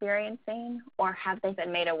they're experiencing, or have they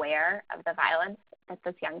been made aware of the violence that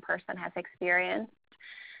this young person has experienced?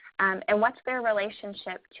 And what's their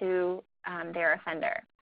relationship to their offender?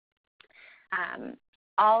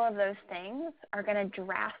 All of those things are going to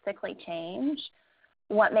drastically change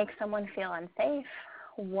what makes someone feel unsafe,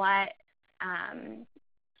 what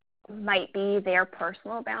might be their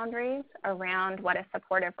personal boundaries around what a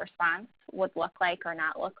supportive response would look like or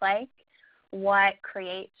not look like, what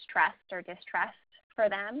creates trust or distrust for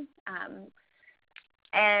them.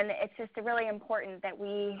 And it's just really important that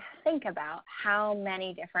we think about how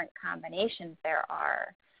many different combinations there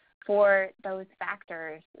are for those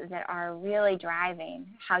factors that are really driving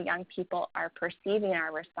how young people are perceiving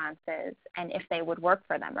our responses and if they would work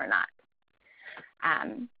for them or not.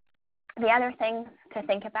 The other thing to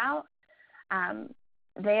think about,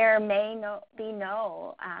 there may be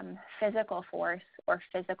no physical force or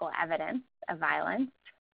physical evidence of violence,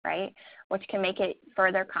 right, which can make it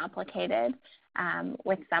further complicated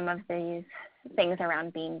with some of these things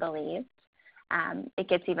around being believed. It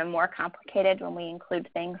gets even more complicated when we include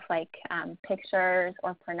things like pictures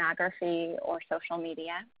or pornography or social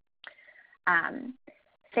media.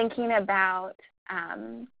 Thinking about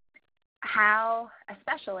how,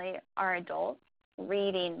 especially, are adults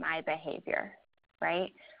reading my behavior,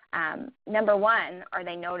 right? Number one, are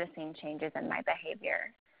they noticing changes in my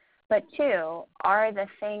behavior? But two, are the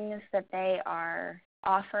things that they are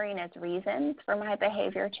offering as reasons for my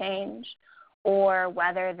behavior change, or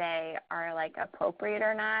whether they are appropriate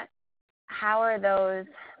or not, how are those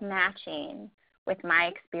matching with my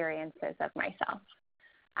experiences of myself?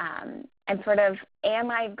 And sort of,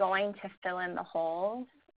 am I going to fill in the holes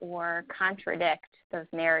or contradict those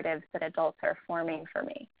narratives that adults are forming for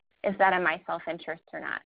me? Is that in my self-interest or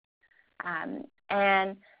not?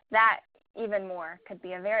 And that, even more, could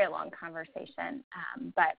be a very long conversation.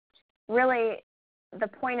 But really, the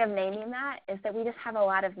point of naming that is that we just have a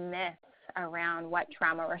lot of myths around what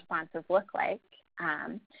trauma responses look like.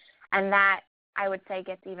 And that, I would say,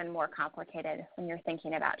 gets even more complicated when you're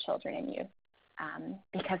thinking about children and youth,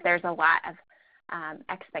 because there's a lot of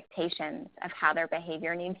expectations of how their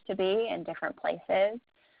behavior needs to be in different places,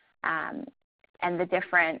 and the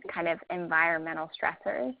different kind of environmental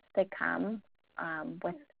stressors that come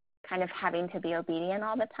with kind of having to be obedient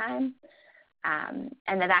all the time,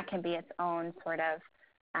 and that can be its own sort of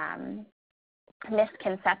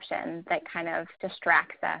misconception that kind of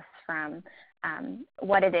distracts us from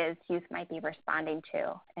what it is youth might be responding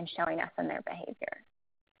to and showing us in their behavior.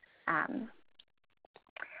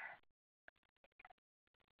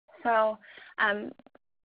 So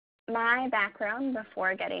my background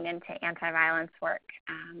before getting into anti-violence work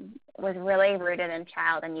was really rooted in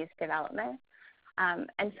child and youth development.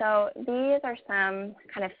 And so these are some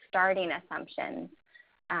kind of starting assumptions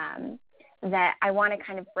that I want to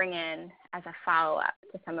kind of bring in as a follow-up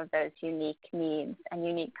to some of those unique needs and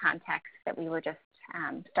unique contexts that we were just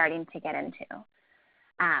starting to get into.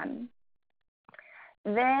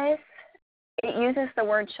 It uses the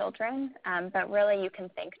word children, but really you can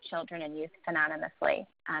think children and youth synonymously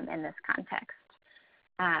in this context.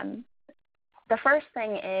 The first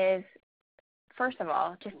thing is, first of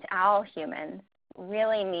all, just all humans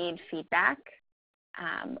really need feedback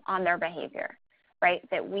on their behavior, right?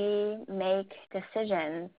 That we make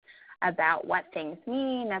decisions about what things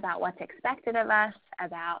mean, about what's expected of us,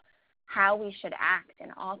 about how we should act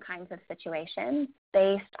in all kinds of situations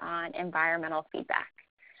based on environmental feedback.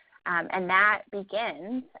 And that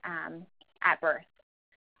begins at birth.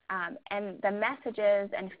 And the messages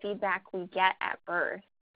and feedback we get at birth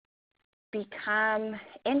become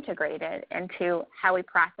integrated into how we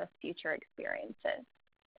process future experiences.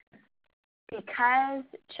 Because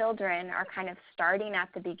children are kind of starting at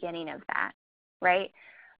the beginning of that, right?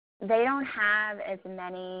 They don't have as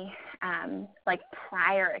many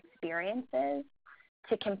prior experiences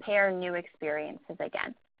to compare new experiences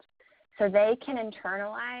against. So they can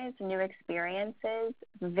internalize new experiences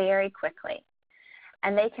very quickly.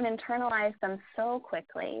 And they can internalize them so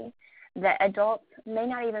quickly that adults may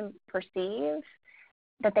not even perceive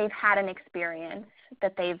that they've had an experience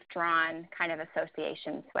that they've drawn kind of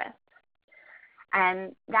associations with.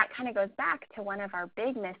 And that kind of goes back to one of our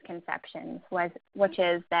big misconceptions, which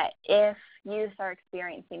is that if youth are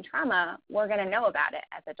experiencing trauma, we're going to know about it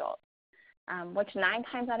as adults, which 9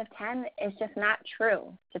 times out of 10 is just not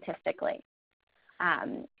true statistically.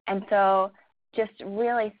 And so just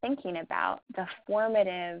really thinking about the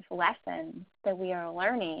formative lessons that we are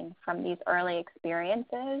learning from these early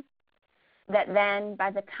experiences, that then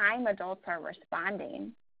by the time adults are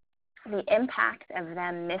responding, the impact of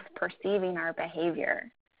them misperceiving our behavior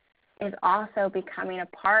is also becoming a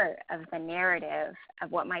part of the narrative of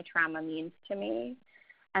what my trauma means to me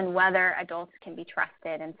and whether adults can be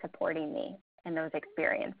trusted in supporting me in those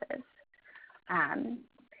experiences.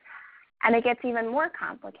 And it gets even more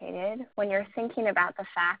complicated when you're thinking about the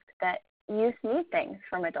fact that youth need things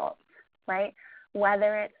from adults, right?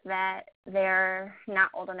 Whether it's that they're not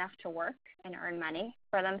old enough to work and earn money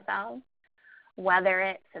for themselves, whether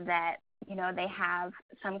it's that, they have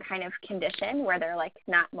some kind of condition where they're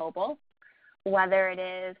not mobile, whether it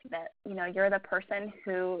is that, you're the person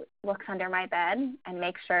who looks under my bed and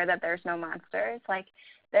makes sure that there's no monsters.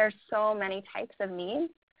 There's so many types of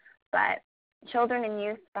needs, but children and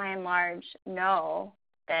youth by and large know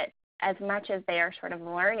that as much as they are sort of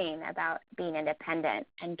learning about being independent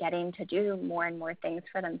and getting to do more and more things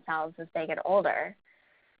for themselves as they get older,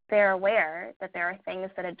 they're aware that there are things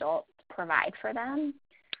that adults provide for them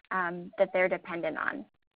that they're dependent on,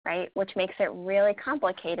 right? Which makes it really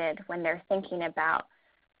complicated when they're thinking about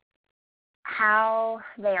how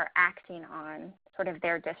they are acting on sort of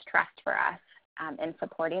their distrust for us in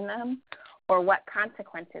supporting them, or what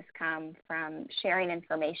consequences come from sharing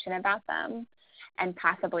information about them and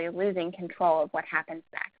possibly losing control of what happens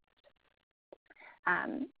next.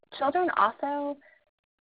 Children also,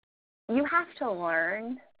 you have to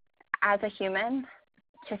learn as a human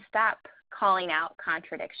to stop calling out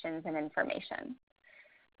contradictions in information,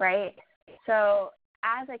 right? So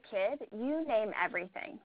as a kid, you name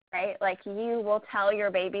everything, right? You will tell your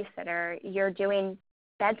babysitter you're doing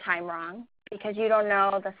bedtime wrong because you don't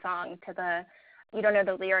know you don't know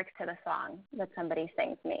the lyrics to the song that somebody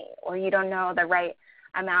sings me, or you don't know the right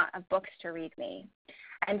amount of books to read me.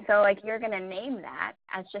 And so you're going to name that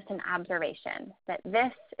as just an observation that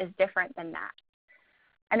this is different than that.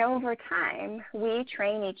 And over time, we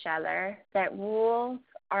train each other that rules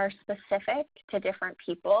are specific to different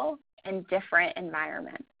people in different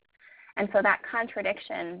environments. And so that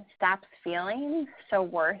contradiction stops feeling so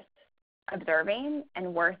worth observing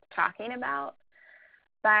and worth talking about.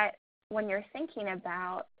 But when you're thinking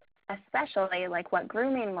about especially what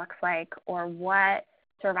grooming looks like or what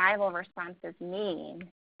survival responses mean,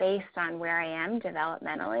 based on where I am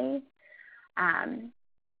developmentally.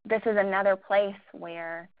 This is another place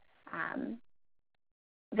where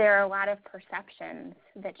there are a lot of perceptions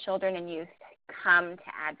that children and youth come to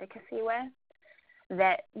advocacy with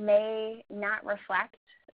that may not reflect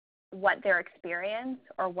what their experience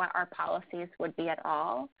or what our policies would be at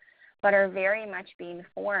all, but are very much being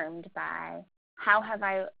formed by how have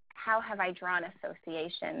I drawn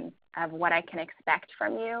associations of what I can expect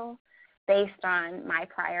from you based on my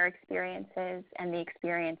prior experiences and the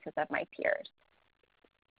experiences of my peers.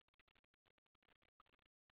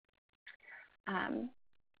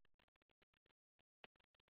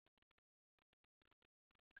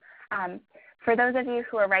 For those of you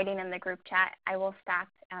who are writing in the group chat, I will stop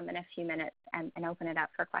in a few minutes and open it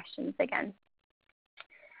up for questions again.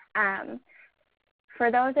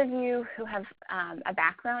 For those of you who have a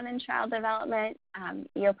background in child development,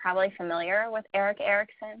 you're probably familiar with Erik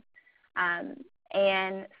Erikson.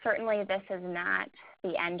 And certainly this is not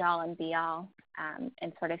the end-all and be-all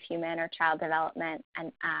in sort of human or child development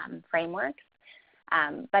and frameworks,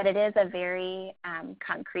 but it is a very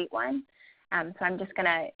concrete one. So I'm just going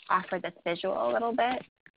to offer this visual a little bit.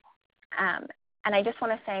 And I just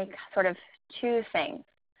want to say sort of two things.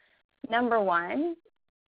 Number one,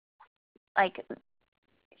 like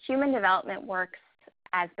human development works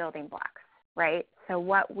as building blocks, right? So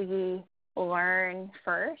what we learn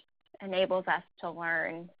first enables us to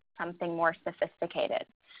learn something more sophisticated,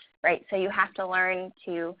 right? So you have to learn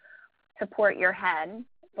to support your head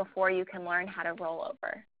before you can learn how to roll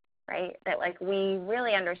over, right? That like we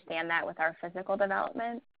really understand that with our physical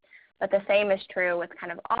development, but the same is true with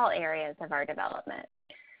kind of all areas of our development.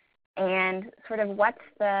 And sort of what's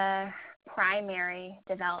the primary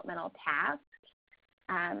developmental task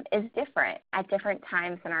is different at different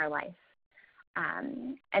times in our life.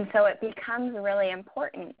 And so it becomes really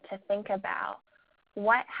important to think about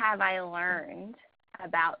what have I learned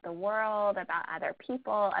about the world, about other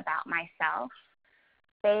people, about myself,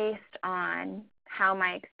 based on how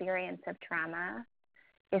my experience of trauma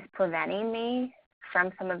is preventing me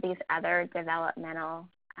from some of these other developmental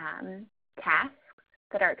tasks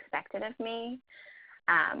that are expected of me,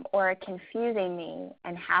 or are confusing me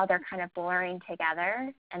and how they're kind of blurring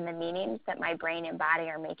together and the meanings that my brain and body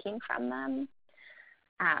are making from them.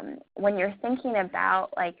 When you're thinking about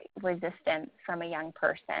like resistance from a young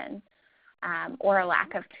person or a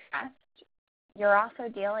lack of trust, you're also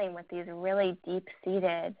dealing with these really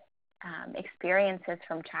deep-seated experiences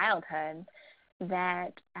from childhood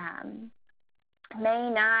that may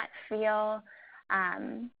not feel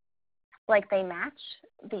like they match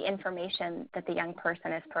the information that the young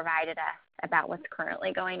person has provided us about what's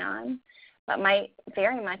currently going on, but might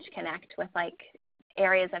very much connect with like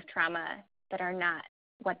areas of trauma that are not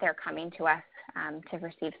what they're coming to us to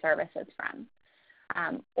receive services from,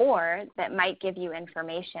 or that might give you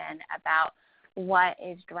information about what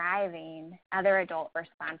is driving other adult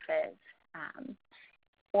responses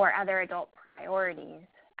or other adult priorities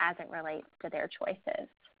as it relates to their choices.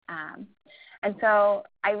 And so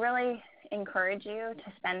I really encourage you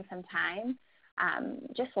to spend some time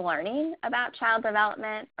just learning about child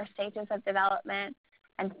development or stages of development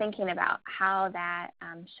and thinking about how that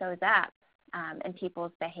shows up in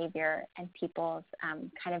people's behavior and people's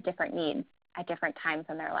kind of different needs at different times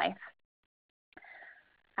in their life.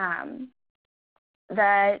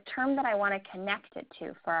 The term that I want to connect it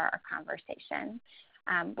to for our conversation,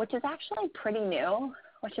 which is actually pretty new,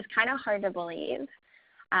 which is kind of hard to believe,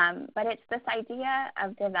 but it's this idea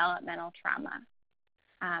of developmental trauma.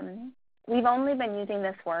 We've only been using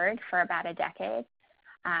this word for about a decade,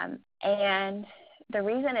 and the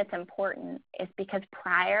reason it's important is because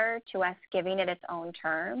prior to us giving it its own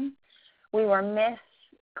term, we were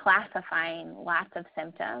misclassifying lots of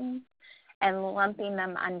symptoms and lumping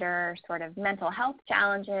them under sort of mental health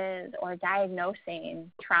challenges or diagnosing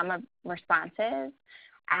trauma responses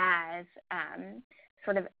as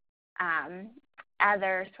sort of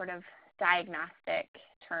other sort of diagnostic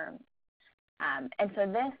terms. And so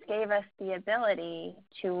this gave us the ability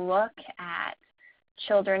to look at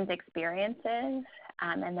children's experiences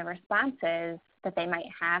and the responses that they might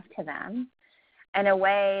have to them in a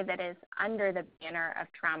way that is under the banner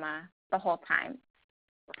of trauma the whole time,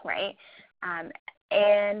 right?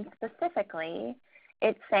 And specifically,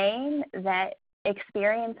 it's saying that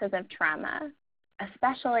experiences of trauma,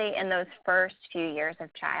 especially in those first few years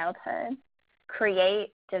of childhood,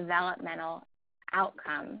 create developmental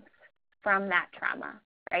outcomes from that trauma,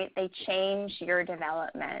 right? They change your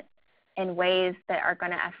development in ways that are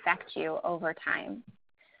going to affect you over time.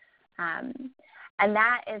 And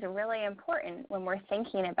that is really important when we're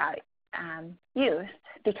thinking about youth,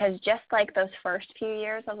 because just like those first few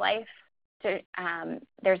years of life,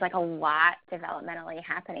 there's like a lot developmentally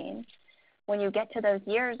happening. When you get to those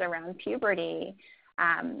years around puberty,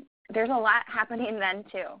 there's a lot happening then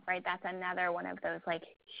too, right? That's another one of those like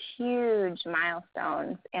huge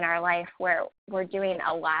milestones in our life where we're doing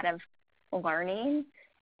a lot of learning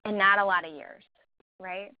and not a lot of years,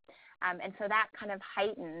 right? And so that kind of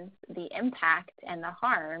heightens the impact and the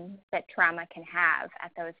harm that trauma can have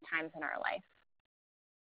at those times in our life.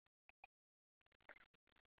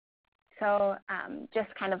 So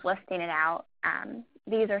just kind of listing it out,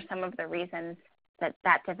 these are some of the reasons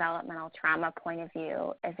that developmental trauma point of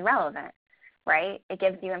view is relevant, right? It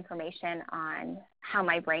gives you information on how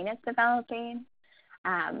my brain is developing,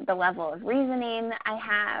 the level of reasoning I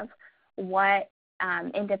have, what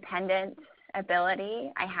independent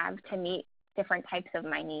ability I have to meet different types of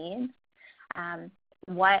my needs,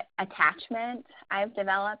 what attachment I've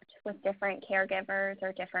developed with different caregivers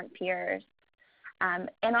or different peers,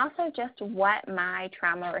 and also just what my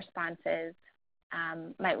trauma responses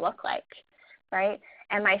might look like, right?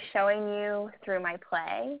 Am I showing you through my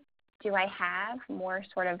play? Do I have more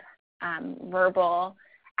sort of verbal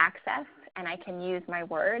access, and I can use my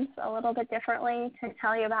words a little bit differently to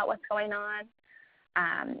tell you about what's going on?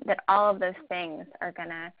 That all of those things are going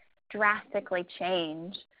to drastically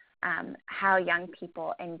change how young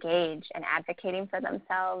people engage in advocating for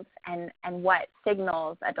themselves and what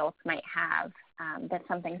signals adults might have that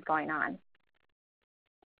something's going on.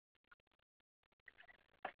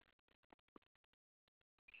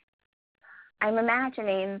 I'm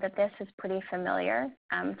imagining that this is pretty familiar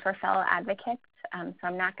for fellow advocates, so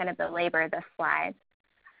I'm not going to belabor this slide.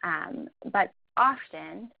 But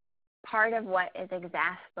often, part of what is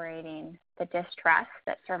exasperating the distrust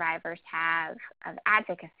that survivors have of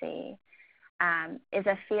advocacy is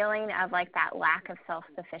a feeling of like that lack of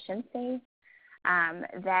self-sufficiency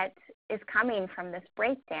that is coming from this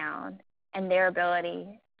breakdown in their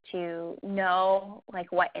ability to know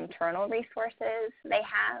like what internal resources they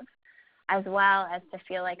have, as well as to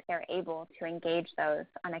feel like they're able to engage those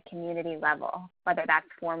on a community level, whether that's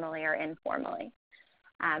formally or informally.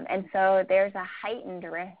 And so there's a heightened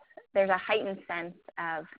risk, there's a heightened sense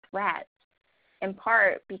of threat, in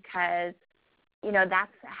part because, you know,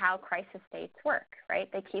 that's how crisis states work, right?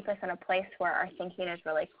 They keep us in a place where our thinking is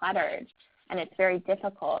really cluttered, and it's very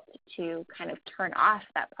difficult to kind of turn off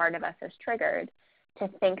that part of us as triggered to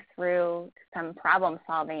think through some problem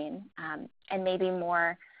solving and maybe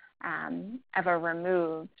more of a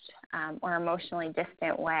removed or emotionally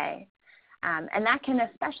distant way. And that can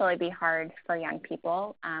especially be hard for young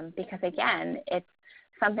people because, again, it's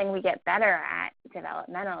something we get better at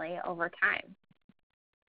developmentally over time.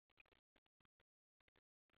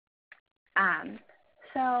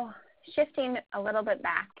 So shifting a little bit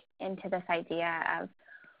back into this idea of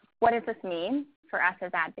what does this mean for us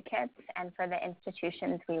as advocates and for the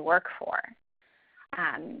institutions we work for.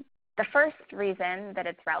 The first reason that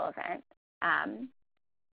it's relevant,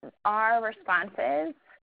 our responses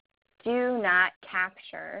do not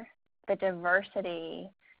capture the diversity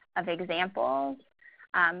of examples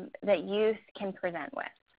that youth can present with,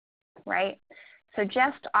 right? So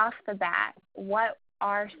just off the bat, what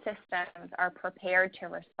our systems are prepared to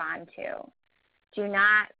respond to do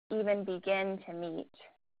not even begin to meet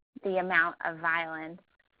the amount of violence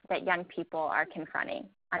that young people are confronting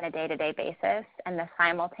on a day-to-day basis and the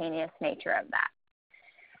simultaneous nature of that.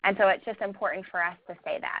 And so it's just important for us to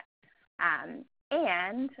say that.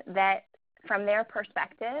 And that from their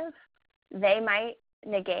perspective, they might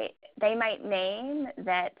name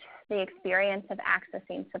that the experience of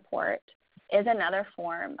accessing support is another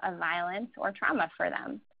form of violence or trauma for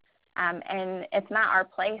them. And it's not our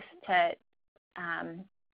place to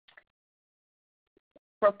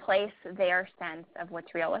replace their sense of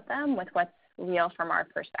what's real with them with what's real from our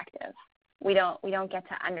perspective. We don't get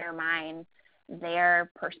to undermine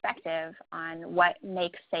their perspective on what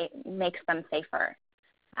makes them safer,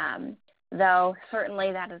 though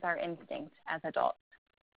certainly that is our instinct as adults.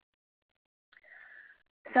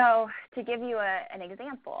 So to give you an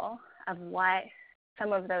example of what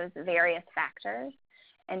some of those various factors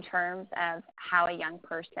in terms of how a young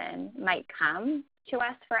person might come to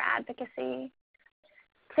us for advocacy,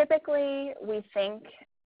 typically we think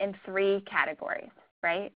in three categories,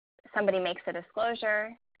 right? Somebody makes a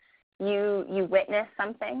disclosure, you witness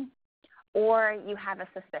something, or you have a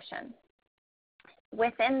suspicion.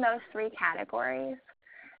 Within those three categories,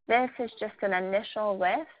 this is just an initial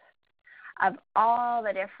list of all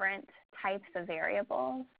the different types of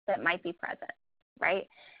variables that might be present, right?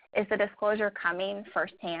 Is the disclosure coming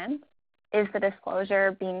firsthand? Is the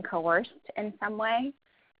disclosure being coerced in some way?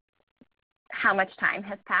 how much time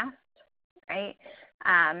has passed, right?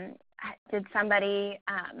 Did somebody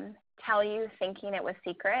tell you thinking it was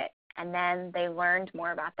secret, and then they learned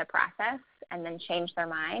more about the process and then changed their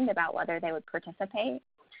mind about whether they would participate?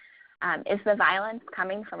 Is the violence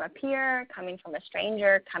coming from a peer, coming from a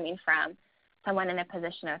stranger, coming from someone in a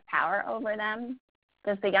position of power over them?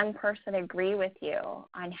 Does the young person agree with you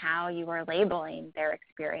on how you are labeling their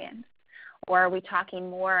experience? Or are we talking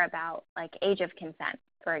more about like age of consent,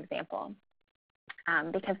 for example?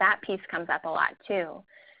 Because that piece comes up a lot too,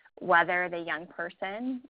 whether the young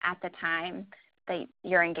person at the time that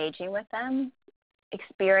you're engaging with them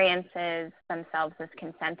experiences themselves as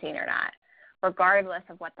consenting or not, regardless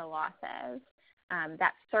of what the law says.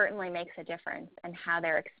 That certainly makes a difference in how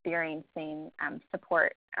they're experiencing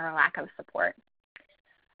support or lack of support.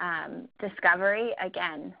 Discovery,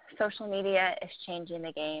 again, social media is changing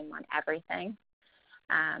the game on everything.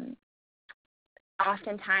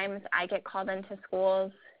 Oftentimes I get called into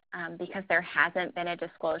schools because there hasn't been a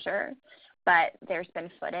disclosure, but there's been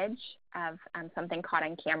footage of something caught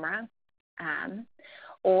on camera,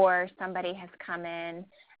 or somebody has come in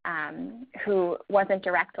who wasn't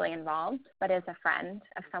directly involved but is a friend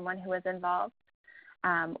of someone who was involved,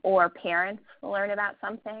 or parents learn about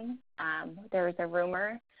something. There was a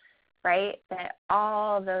rumor, right, that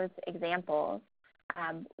all those examples,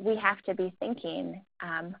 we have to be thinking.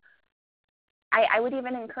 I would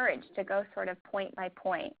even encourage to go sort of point by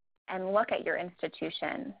point and look at your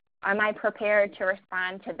institution. Am I prepared to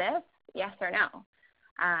respond to this, yes or no?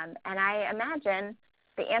 And I imagine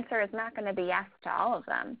the answer is not going to be yes to all of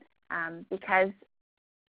them, because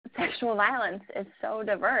sexual violence is so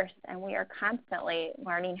diverse, and we are constantly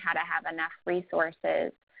learning how to have enough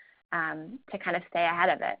resources to kind of stay ahead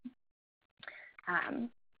of it.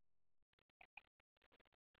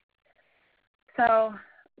 So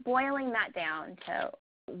boiling that down to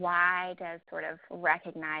why does sort of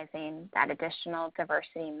recognizing that additional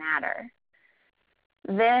diversity matter?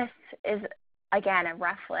 This is, again, a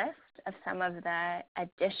rough list of some of the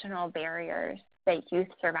additional barriers that youth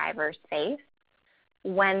survivors face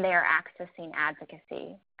when they're accessing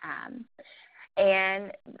advocacy.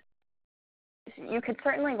 And you could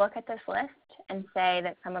certainly look at this list and say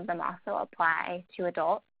that some of them also apply to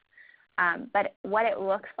adults, but what it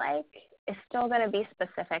looks like is still going to be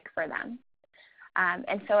specific for them.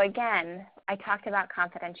 And so again, I talked about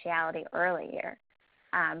confidentiality earlier,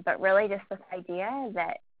 but really just this idea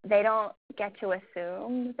that they don't get to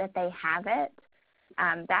assume that they have it.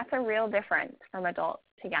 That's a real difference from adults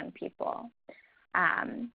to young people.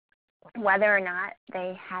 Whether or not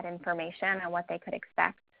they had information on what they could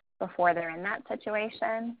expect before they're in that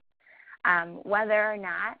situation, whether or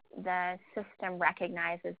not the system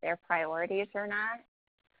recognizes their priorities or not,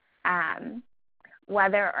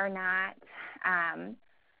 whether or not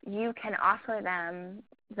you can offer them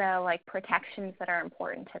the protections that are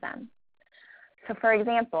important to them. So, for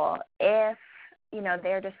example, if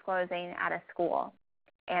they're disclosing at a school,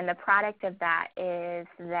 and the product of that is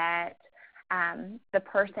that the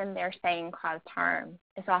person they're saying caused harm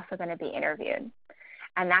is also going to be interviewed,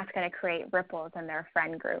 and that's going to create ripples in their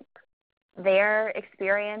friend group. Their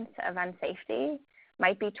experience of unsafety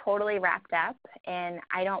might be totally wrapped up in,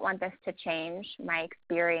 I don't want this to change my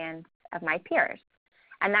experience of my peers.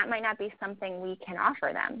 And that might not be something we can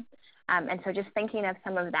offer them. And so just thinking of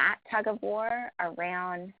some of that tug of war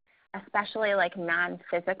around especially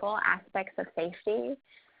non-physical aspects of safety,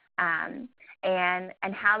 and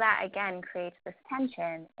how that, again, creates this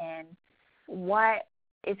tension in what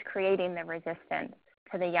is creating the resistance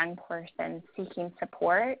to the young person seeking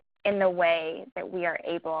support in the way that we are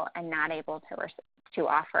able and not able to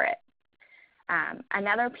offer it.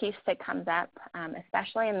 Another piece that comes up,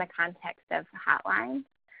 especially in the context of hotlines,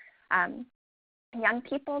 young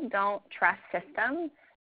people don't trust systems,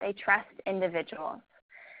 they trust individuals.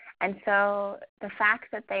 And so the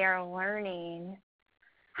fact that they are learning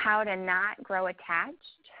how to not grow attached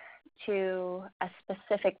to a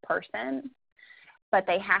specific person, but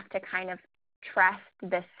they have to kind of trust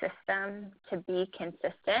the system to be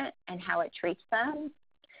consistent in how it treats them,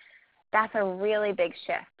 that's a really big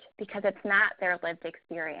shift because it's not their lived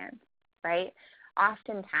experience, right?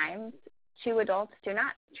 Oftentimes, two adults do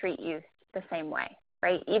not treat youth the same way,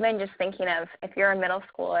 right? Even just thinking of if you're a middle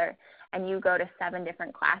schooler and you go to 7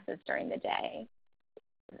 different classes during the day,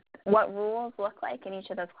 what rules look like in each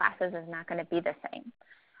of those classes is not going to be the same.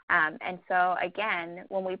 And so, again,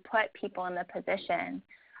 when we put people in the position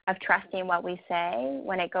of trusting what we say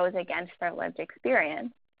when it goes against their lived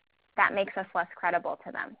experience, that makes us less credible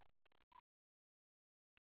to them.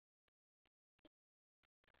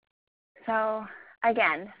 So,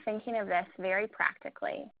 again, thinking of this very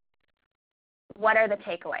practically, what are the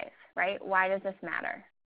takeaways, right? Why does this matter?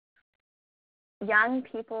 Young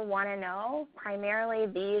people want to know primarily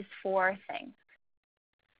these 4 things.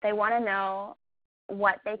 They want to know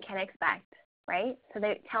what they can expect, right? So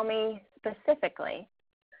they tell me specifically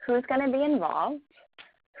who's going to be involved,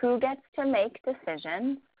 who gets to make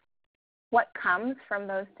decisions, what comes from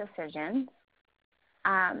those decisions,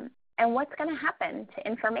 and what's going to happen to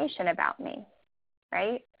information about me,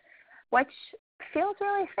 right? Which feels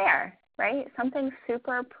really fair, right? Something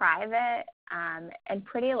super private and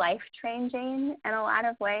pretty life-changing in a lot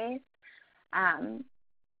of ways.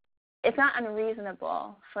 It's not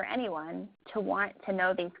unreasonable for anyone to want to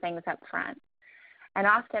know these things up front. And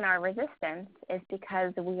often our resistance is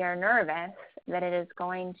because we are nervous that it is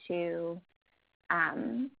going to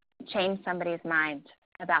change somebody's mind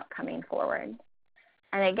about coming forward.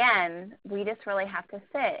 And again, we just really have to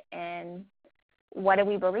sit in what do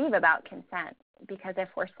we believe about consent? Because if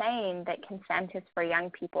we're saying that consent is for young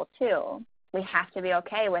people too, we have to be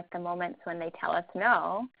okay with the moments when they tell us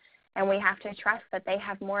no, and we have to trust that they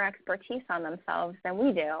have more expertise on themselves than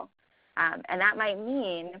we do. And that might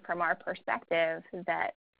mean, from our perspective,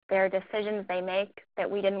 that there are decisions they make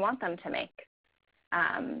that we didn't want them to make.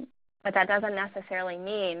 But that doesn't necessarily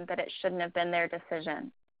mean that it shouldn't have been their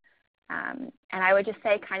decision. And I would just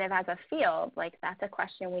say, kind of as a field, like that's a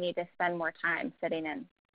question we need to spend more time sitting in.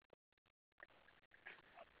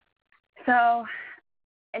 So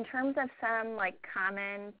in terms of some like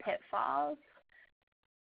common pitfalls,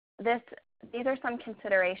 these are some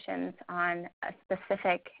considerations on a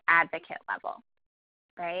specific advocate level,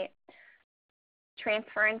 right?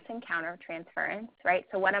 Transference and countertransference, right?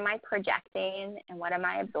 So what am I projecting and what am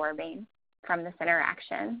I absorbing from this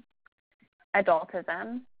interaction?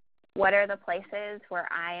 Adultism. What are the places where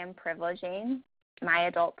I am privileging my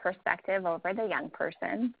adult perspective over the young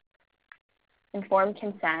person? Informed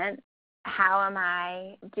consent. How am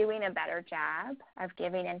I doing a better job of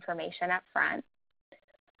giving information up front,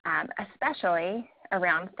 especially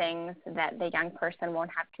around things that the young person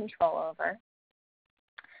won't have control over?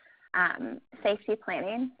 Safety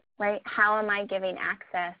planning, right? How am I giving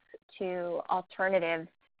access to alternatives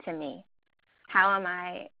to me? How am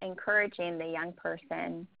I encouraging the young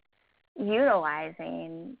person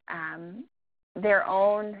utilizing their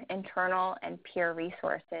own internal and peer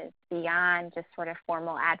resources beyond just sort of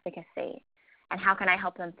formal advocacy? And how can I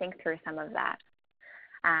help them think through some of that?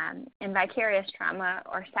 And vicarious trauma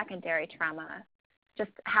or secondary trauma,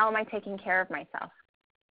 just how am I taking care of myself?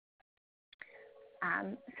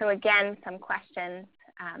 So again, some questions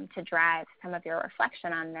to drive some of your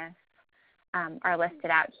reflection on this are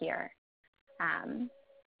listed out here.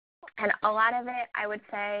 And a lot of it, I would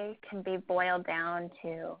say, can be boiled down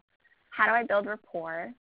to how do I build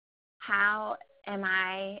rapport? How am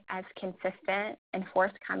I as consistent and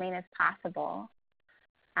forthcoming as possible?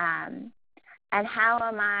 And how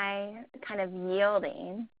am I kind of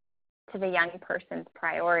yielding to the young person's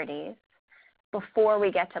priorities before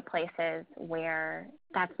we get to places where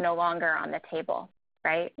that's no longer on the table,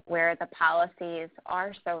 right? Where the policies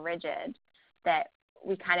are so rigid that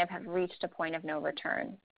we kind of have reached a point of no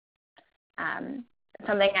return.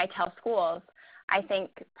 Something I tell schools, I think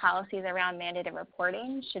policies around mandated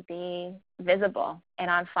reporting should be visible and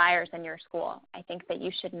on flyers in your school. I think that you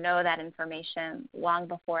should know that information long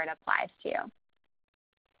before it applies to you.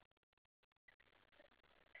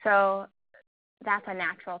 So that's a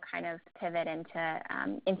natural kind of pivot into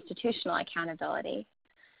institutional accountability.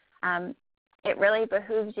 It really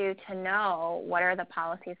behooves you to know what are the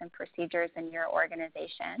policies and procedures in your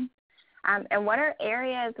organization, and what are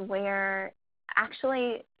areas where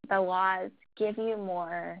actually the laws give you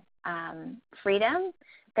more freedom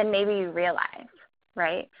than maybe you realize,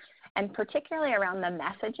 right? And particularly around the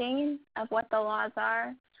messaging of what the laws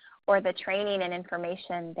are or the training and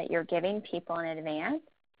information that you're giving people in advance,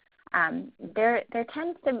 there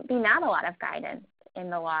tends to be not a lot of guidance in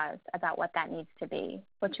the laws about what that needs to be,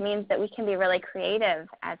 which means that we can be really creative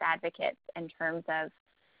as advocates in terms of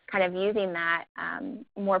kind of using that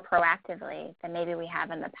more proactively than maybe we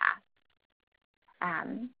have in the past.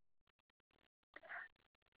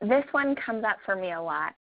 This one comes up for me a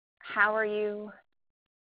lot. How are you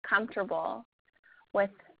comfortable with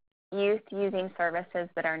youth using services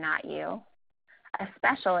that are not you,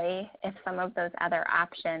 especially if some of those other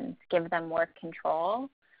options give them more control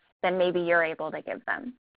than maybe you're able to give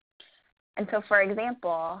them? And so, for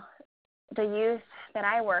example, the youth that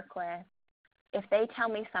I work with, if they tell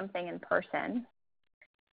me something in person,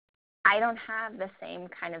 I don't have the same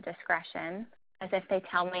kind of discretion as if they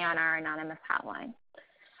tell me on our anonymous hotline.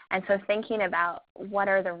 And so thinking about what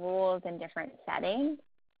are the rules in different settings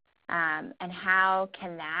and how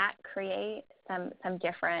can that create some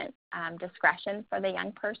different discretion for the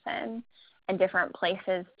young person and different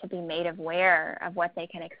places to be made aware of what they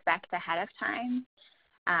can expect ahead of time.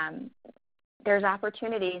 There's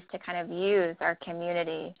opportunities to kind of use our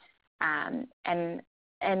community and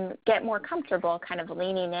get more comfortable kind of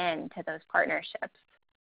leaning into those partnerships.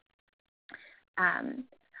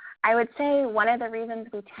 I would say one of the reasons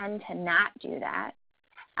we tend to not do that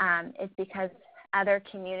is because other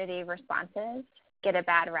community responses get a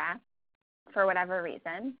bad rap for whatever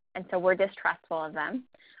reason, and so we're distrustful of them,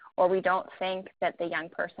 or we don't think that the young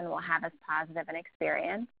person will have as positive an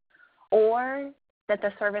experience, or that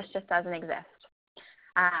the service just doesn't exist.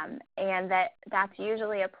 And that's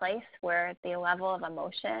usually a place where the level of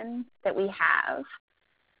emotion that we have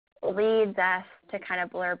leads us to kind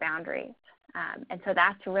of blur boundaries. And so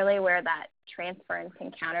that's really where that transference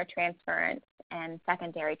and countertransference and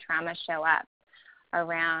secondary trauma show up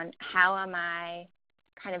around how am I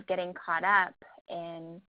kind of getting caught up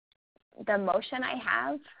in the emotion I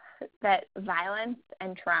have that violence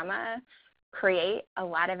and trauma create a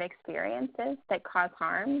lot of experiences that cause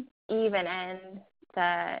harm, even in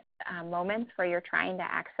the moments where you're trying to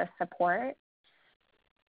access support.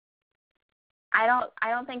 I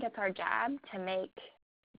don't think it's our job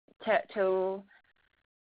to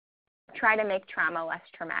try to make trauma less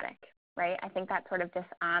traumatic, right? I think that sort of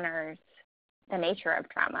dishonors the nature of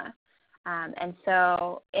trauma. And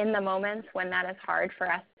so in the moments when that is hard for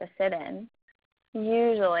us to sit in,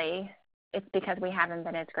 usually it's because we haven't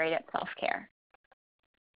been as great at self-care.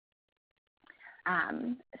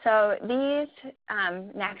 So these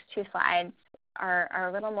next two slides are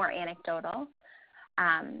a little more anecdotal.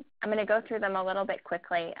 I'm going to go through them a little bit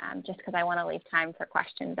quickly just because I want to leave time for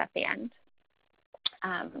questions at the end.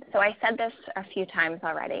 So I said this a few times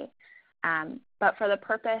already, but for the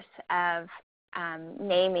purpose of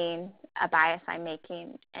naming a bias I'm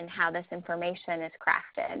making and how this information is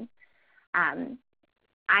crafted,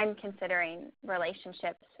 I'm considering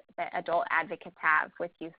relationships that adult advocates have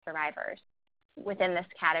with youth survivors within this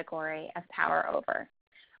category of power over,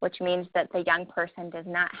 which means that the young person does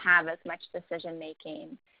not have as much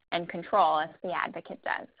decision-making and control as the advocate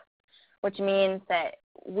does, which means that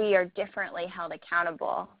we are differently held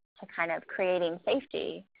accountable to kind of creating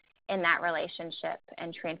safety in that relationship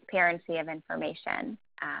and transparency of information,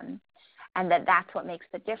 and that's what makes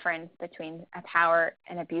the difference between a power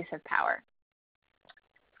and abusive power.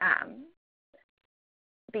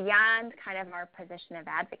 Beyond kind of our position of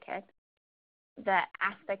advocate, the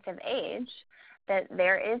aspect of age, that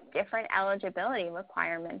there is different eligibility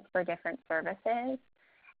requirements for different services,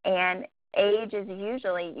 and age is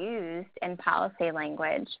usually used in policy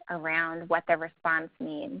language around what the response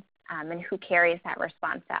means and who carries that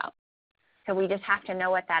response out. So we just have to know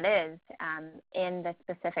what that is in the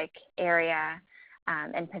specific area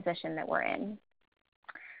and position that we're in.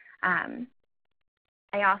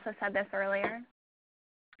 I also said this earlier.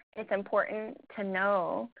 It's important to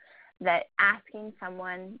know that asking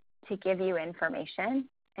someone to give you information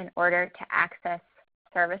in order to access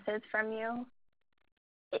services from you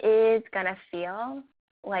is going to feel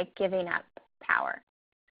like giving up power.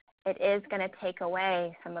 It is going to take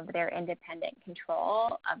away some of their independent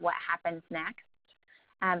control of what happens next.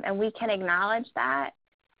 And we can acknowledge that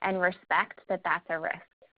and respect that that's a risk.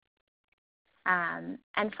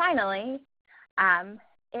 And finally,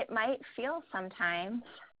 it might feel sometimes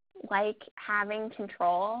like having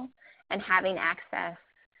control and having access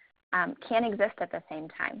can exist at the same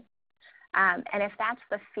time. And if that's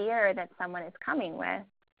the fear that someone is coming with,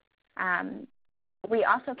 we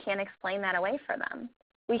also can't explain that away for them.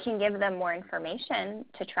 We can give them more information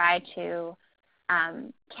to try to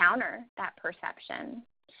counter that perception,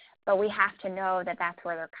 but we have to know that that's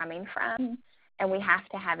where they're coming from, and we have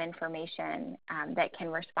to have information that can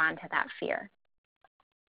respond to that fear.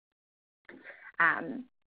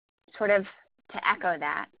 Sort of to echo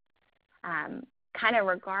that, kind of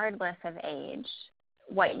regardless of age,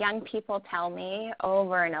 what young people tell me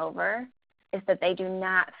over and over is that they do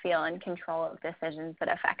not feel in control of decisions that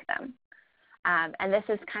affect them. And this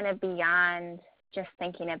is kind of beyond just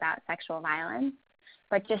thinking about sexual violence,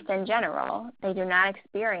 but just in general, they do not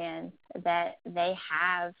experience that they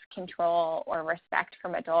have control or respect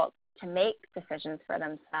from adults to make decisions for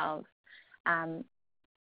themselves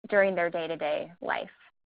during their day-to-day life.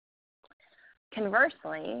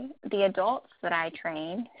 Conversely, the adults that I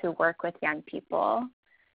train who work with young people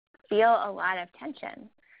feel a lot of tension.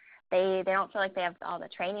 They don't feel like they have all the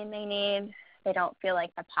training they need. They don't feel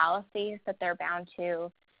like the policies that they're bound to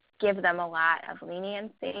give them a lot of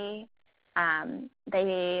leniency.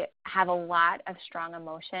 They have a lot of strong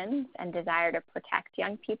emotions and desire to protect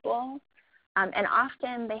young people. And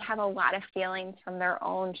often they have a lot of feelings from their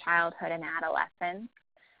own childhood and adolescence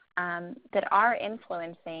that are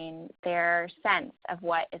influencing their sense of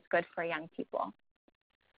what is good for young people.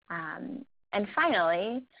 And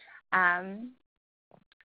finally,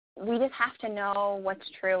 we just have to know what's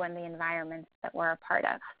true in the environments that we're a part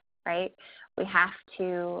of, right? We have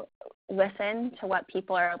to listen to what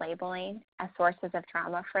people are labeling as sources of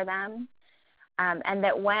trauma for them, and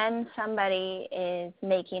that when somebody is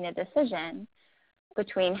making a decision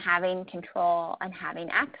between having control and having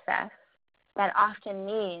access, that often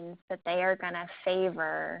means that they are going to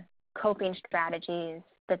favor coping strategies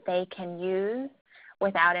that they can use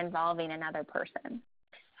without involving another person.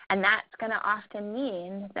 And that's going to often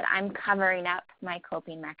mean that I'm covering up my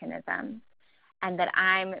coping mechanisms and that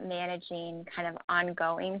I'm managing kind of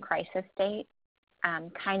ongoing crisis states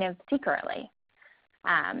kind of secretly.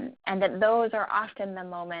 And that those are often the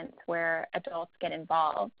moments where adults get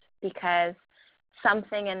involved because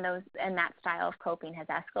something in that style of coping has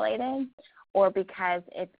escalated, or because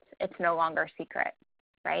it's no longer secret,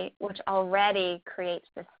 right? Which already creates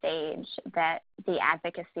the stage that the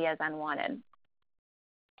advocacy is unwanted.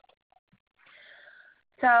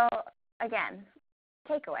 So again,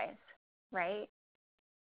 takeaways, right?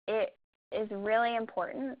 It is really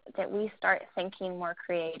important that we start thinking more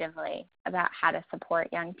creatively about how to support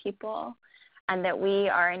young people, and that we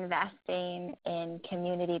are investing in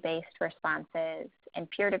community-based responses and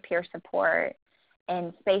peer-to-peer support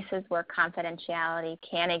in spaces where confidentiality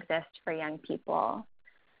can exist for young people,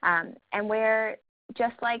 and where,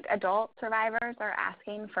 just like adult survivors are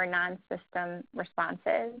asking for non-system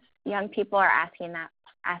responses, young people are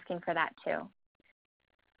asking for that too.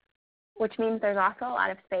 Which means there's also a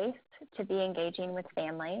lot of space to be engaging with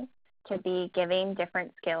families, to be giving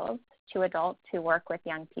different skills to adults who work with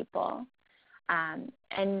young people,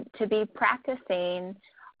 and to be practicing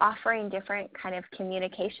offering different kind of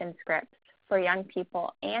communication scripts for young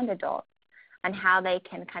people and adults on how they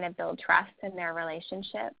can kind of build trust in their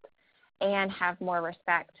relationship and have more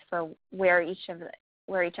respect for where each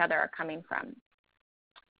other are coming from.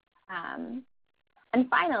 And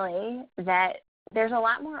finally, that there's a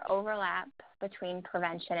lot more overlap between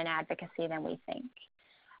prevention and advocacy than we think.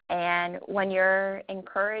 And when you're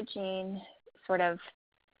encouraging sort of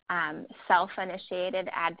self-initiated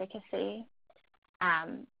advocacy,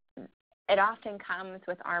 it often comes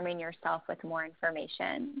with arming yourself with more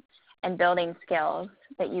information and building skills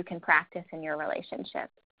that you can practice in your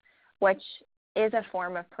relationships, which is a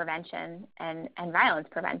form of prevention and violence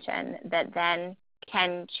prevention that then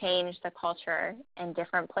can change the culture in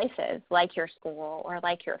different places, like your school or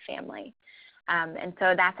like your family. And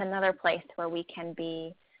so that's another place where we can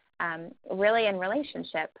be really in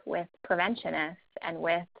relationship with preventionists and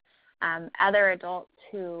with other adults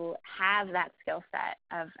who have that skill set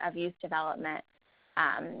of youth development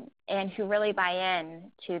and who really buy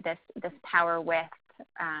in to this power with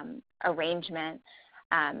arrangement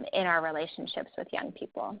in our relationships with young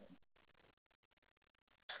people.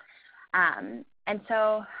 And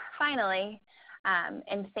so finally,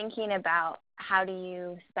 in thinking about how do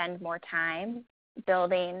you spend more time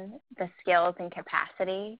building the skills and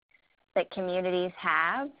capacity that communities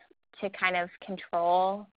have to kind of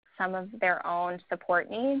control some of their own support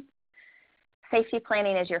needs, safety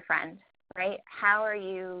planning is your friend, right? How are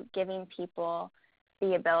you giving people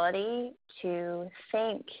the ability to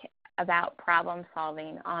think about problem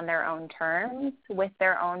solving on their own terms with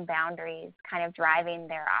their own boundaries kind of driving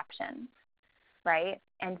their options, right?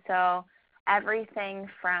 And so everything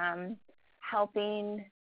from helping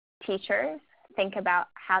teachers think about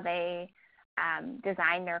how they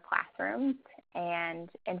design their classrooms and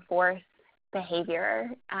enforce behavior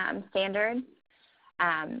standards,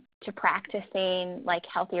 to practicing like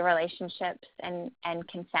healthy relationships and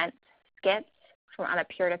consent skits on a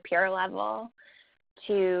peer-to-peer level,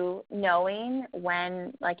 to knowing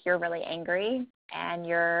when like you're really angry and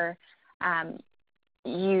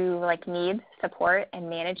you like need support and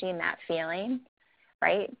managing that feeling,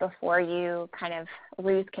 right, before you kind of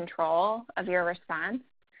lose control of your response.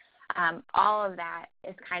 All of that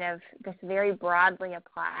is kind of this very broadly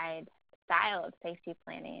applied style of safety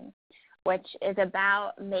planning, which is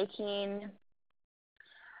about making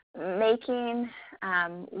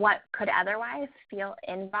what could otherwise feel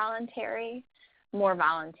involuntary more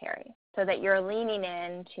voluntary, so that you're leaning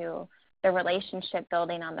into the relationship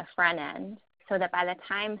building on the front end, so that by the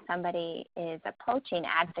time somebody is approaching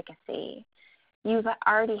advocacy, you've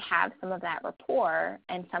already have some of that rapport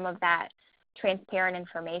and some of that transparent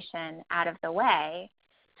information out of the way.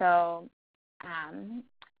 So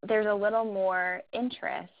there's a little more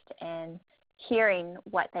interest in hearing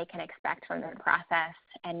what they can expect from the process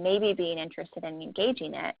and maybe being interested in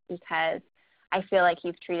engaging it because I feel like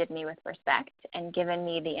you've treated me with respect and given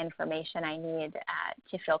me the information I need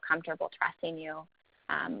to feel comfortable trusting you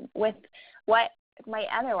with what might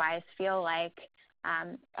otherwise feel like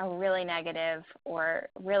a really negative or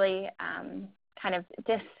really kind of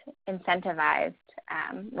disincentivized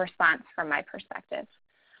response from my perspective.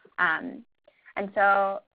 And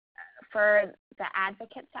so for the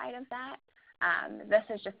advocate side of that, this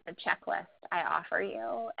is just a checklist I offer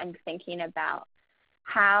you and thinking about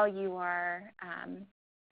how you are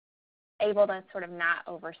able to sort of not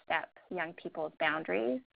overstep young people's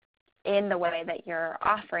boundaries in the way that you're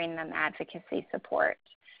offering them advocacy support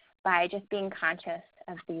by just being conscious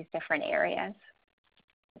of these different areas.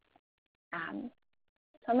 So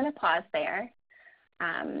I'm going to pause there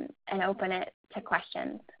and open it to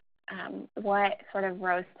questions. What sort of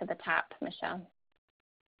rose to the top, Michelle?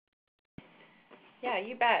 Yeah,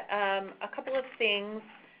 you bet. A couple of things.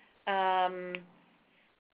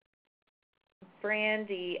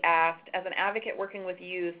 Brandy asked, as an advocate working with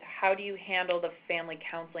youth, how do you handle the family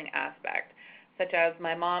counseling aspect, such as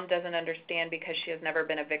my mom doesn't understand because she has never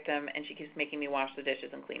been a victim and she keeps making me wash the dishes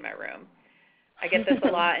and clean my room. I get this a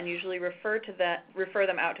lot and usually refer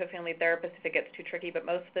them out to a family therapist if it gets too tricky, but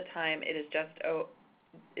most of the time it's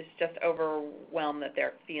just overwhelm that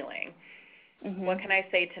they're feeling. Mm-hmm. What can I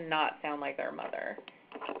say to not sound like their mother?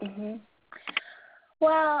 Mm-hmm.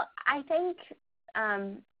 Well, I think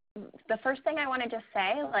the first thing I want to just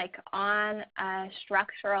say, like on a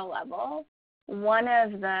structural level, one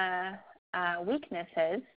of the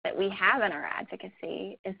weaknesses that we have in our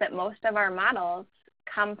advocacy is that most of our models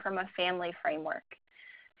come from a family framework.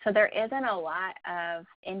 So there isn't a lot of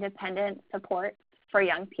independent support for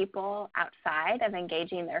young people outside of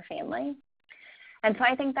engaging their family. And so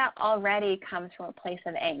I think that already comes from a place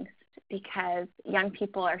of angst because young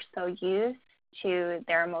people are so used to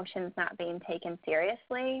their emotions not being taken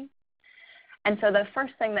seriously. And so the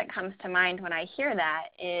first thing that comes to mind when I hear that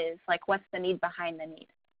is, like, what's the need behind the need?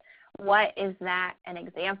 What is that an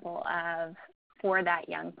example of for that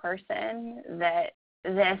young person that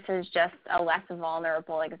this is just a less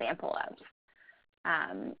vulnerable example of?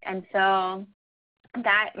 And so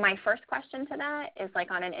that my first question to that is, like,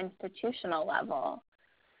 on an institutional level,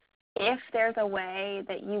 if there's a way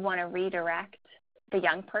that you want to redirect the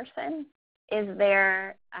young person, is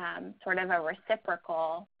there sort of a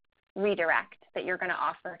reciprocal redirect that you're going to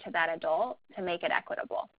offer to that adult to make it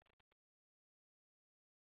equitable?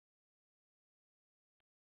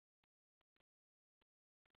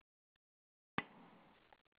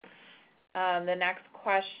 The next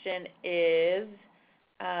question is,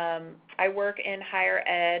 I work in higher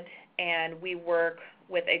ed and we work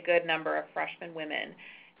with a good number of freshman women.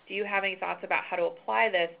 Do you have any thoughts about how to apply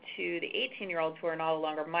this to the 18-year-olds who are no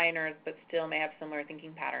longer minors but still may have similar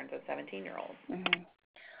thinking patterns as 17-year-olds? Mm-hmm.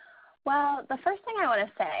 Well, the first thing I want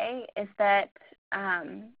to say is that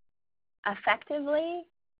effectively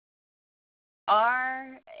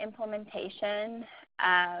our implementation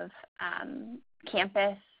of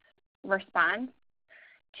campus response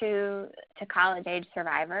to college-age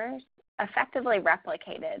survivors effectively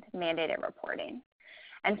replicated mandated reporting.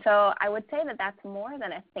 And so I would say that that's more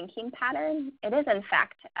than a thinking pattern. It is, in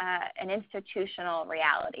fact, an institutional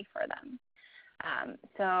reality for them.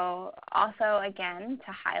 So also, again,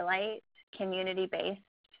 to highlight community-based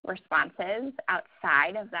responses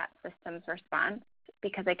outside of that system's response,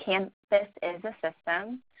 because a campus is a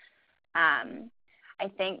system. I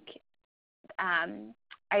think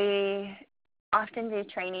I often do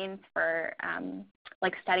trainings for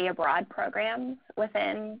like study abroad programs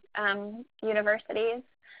within universities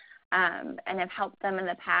and have helped them in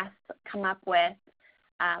the past come up with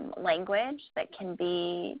language that can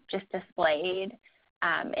be just displayed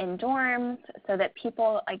in dorms so that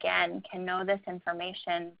people, again, can know this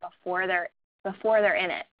information before they're in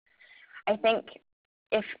it. I think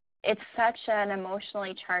if it's such an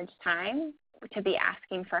emotionally charged time to be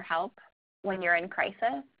asking for help when you're in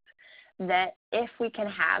crisis, that if we can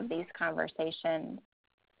have these conversations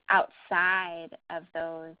outside of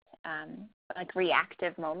those like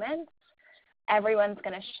reactive moments, everyone's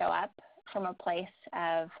going to show up from a place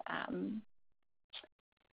of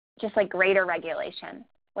just like greater regulation,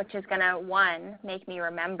 which is going to, one, make me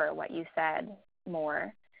remember what you said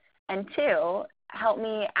more, and two, help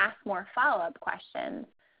me ask more follow-up questions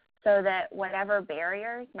so that whatever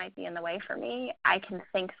barriers might be in the way for me, I can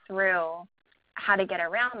think through how to get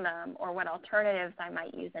around them or what alternatives I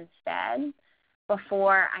might use instead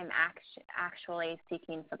before I'm actually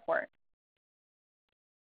seeking support.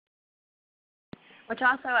 Which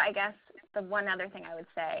also, I guess, the one other thing I would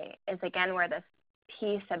say is, again, where this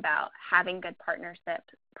piece about having good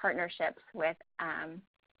partnerships with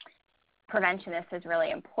preventionists is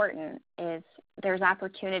really important is there's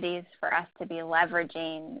opportunities for us to be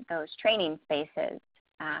leveraging those training spaces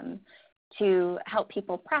to help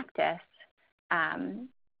people practice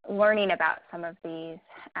learning about some of these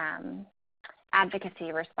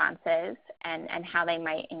advocacy responses and how they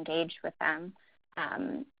might engage with them,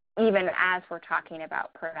 even as we're talking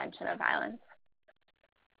about prevention of violence.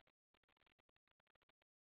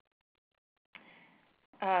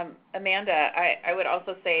 Amanda, I would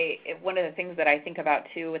also say one of the things that I think about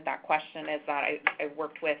too with that question is that I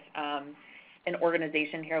worked with an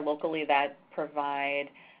organization here locally that provide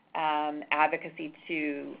advocacy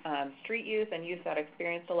to street youth and youth that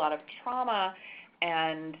experienced a lot of trauma,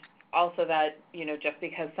 and also that, just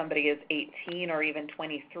because somebody is 18 or even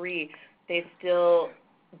 23, they still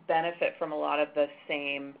benefit from a lot of the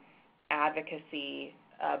same advocacy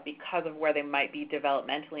because of where they might be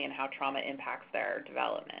developmentally and how trauma impacts their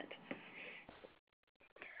development.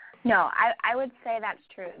 No, I would say that's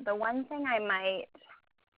true. The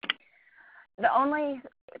only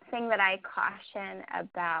thing that I caution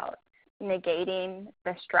about negating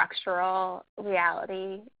the structural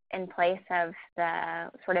reality in place of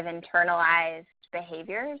the sort of internalized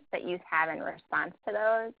behaviors that youth have in response to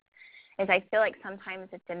those is I feel like sometimes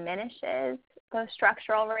it diminishes those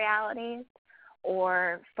structural realities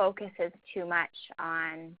or focuses too much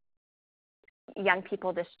on young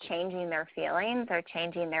people just changing their feelings or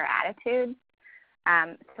changing their attitudes.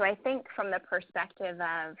 So I think from the perspective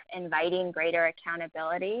of inviting greater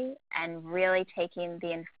accountability and really taking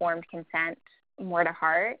the informed consent more to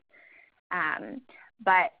heart,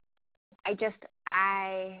 but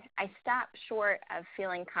I stop short of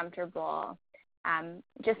feeling comfortable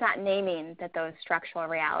just not naming that those structural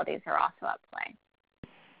realities are also at play.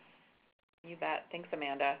 You bet. Thanks,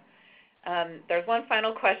 Amanda. There's one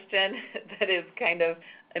final question that is kind of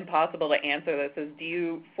impossible to answer. This is, do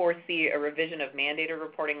you foresee a revision of mandated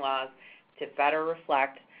reporting laws to better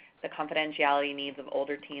reflect the confidentiality needs of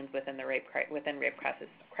older teens within rape crisis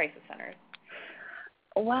centers?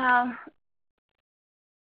 Well,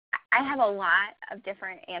 I have a lot of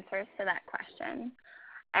different answers to that question.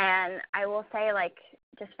 And I will say,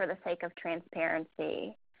 just for the sake of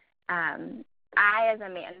transparency, I, as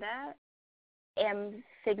Amanda, am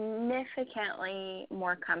significantly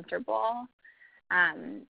more comfortable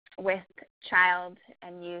with child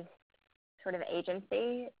and youth sort of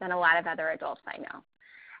agency than a lot of other adults I know.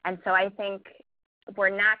 And so I think we're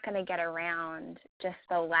not going to get around just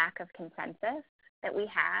the lack of consensus that we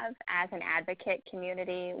have as an advocate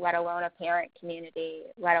community, let alone a parent community,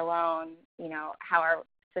 let alone, how our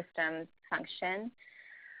systems function.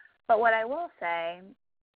 But what I will say,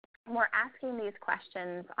 we're asking these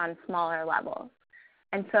questions on smaller levels.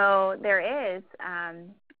 And so there is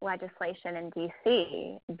legislation in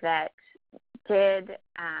D.C. that did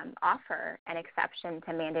offer an exception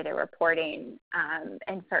to mandated reporting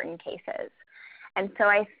in certain cases. And so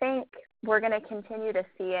I think we're going to continue to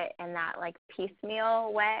see it in that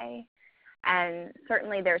piecemeal way. And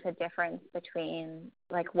certainly there's a difference between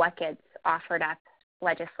what gets offered up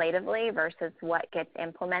legislatively versus what gets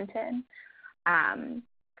implemented.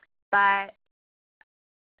 But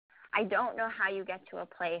I don't know how you get to a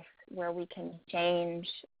place where we can change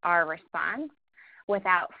our response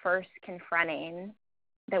without first confronting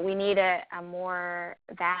that we need a more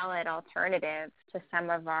valid alternative to some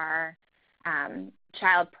of our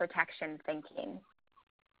child protection thinking.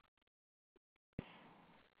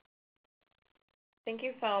 Thank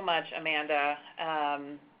you so much, Amanda.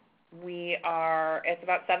 It's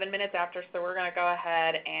about 7 minutes after, so we're going to go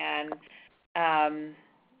ahead and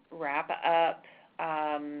wrap up.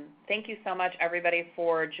 Thank you so much, everybody,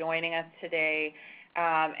 for joining us today.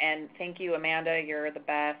 And thank you, Amanda. You're the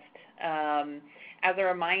best. As a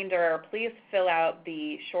reminder, please fill out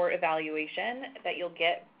the short evaluation that you'll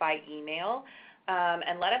get by email,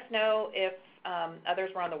 and let us know if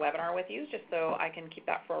others were on the webinar with you, just so I can keep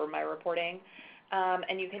that for my reporting.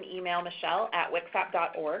 And you can email Michelle at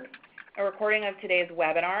wcsap.org. A recording of today's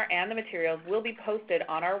webinar and the materials will be posted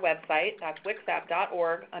on our website. That's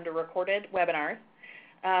wcsap.org under recorded webinars.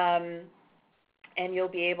 And you'll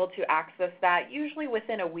be able to access that usually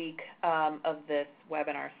within a week of this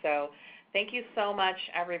webinar. So thank you so much,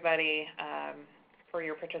 everybody, for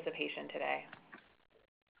your participation today.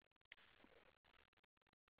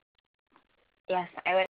 Yes, I would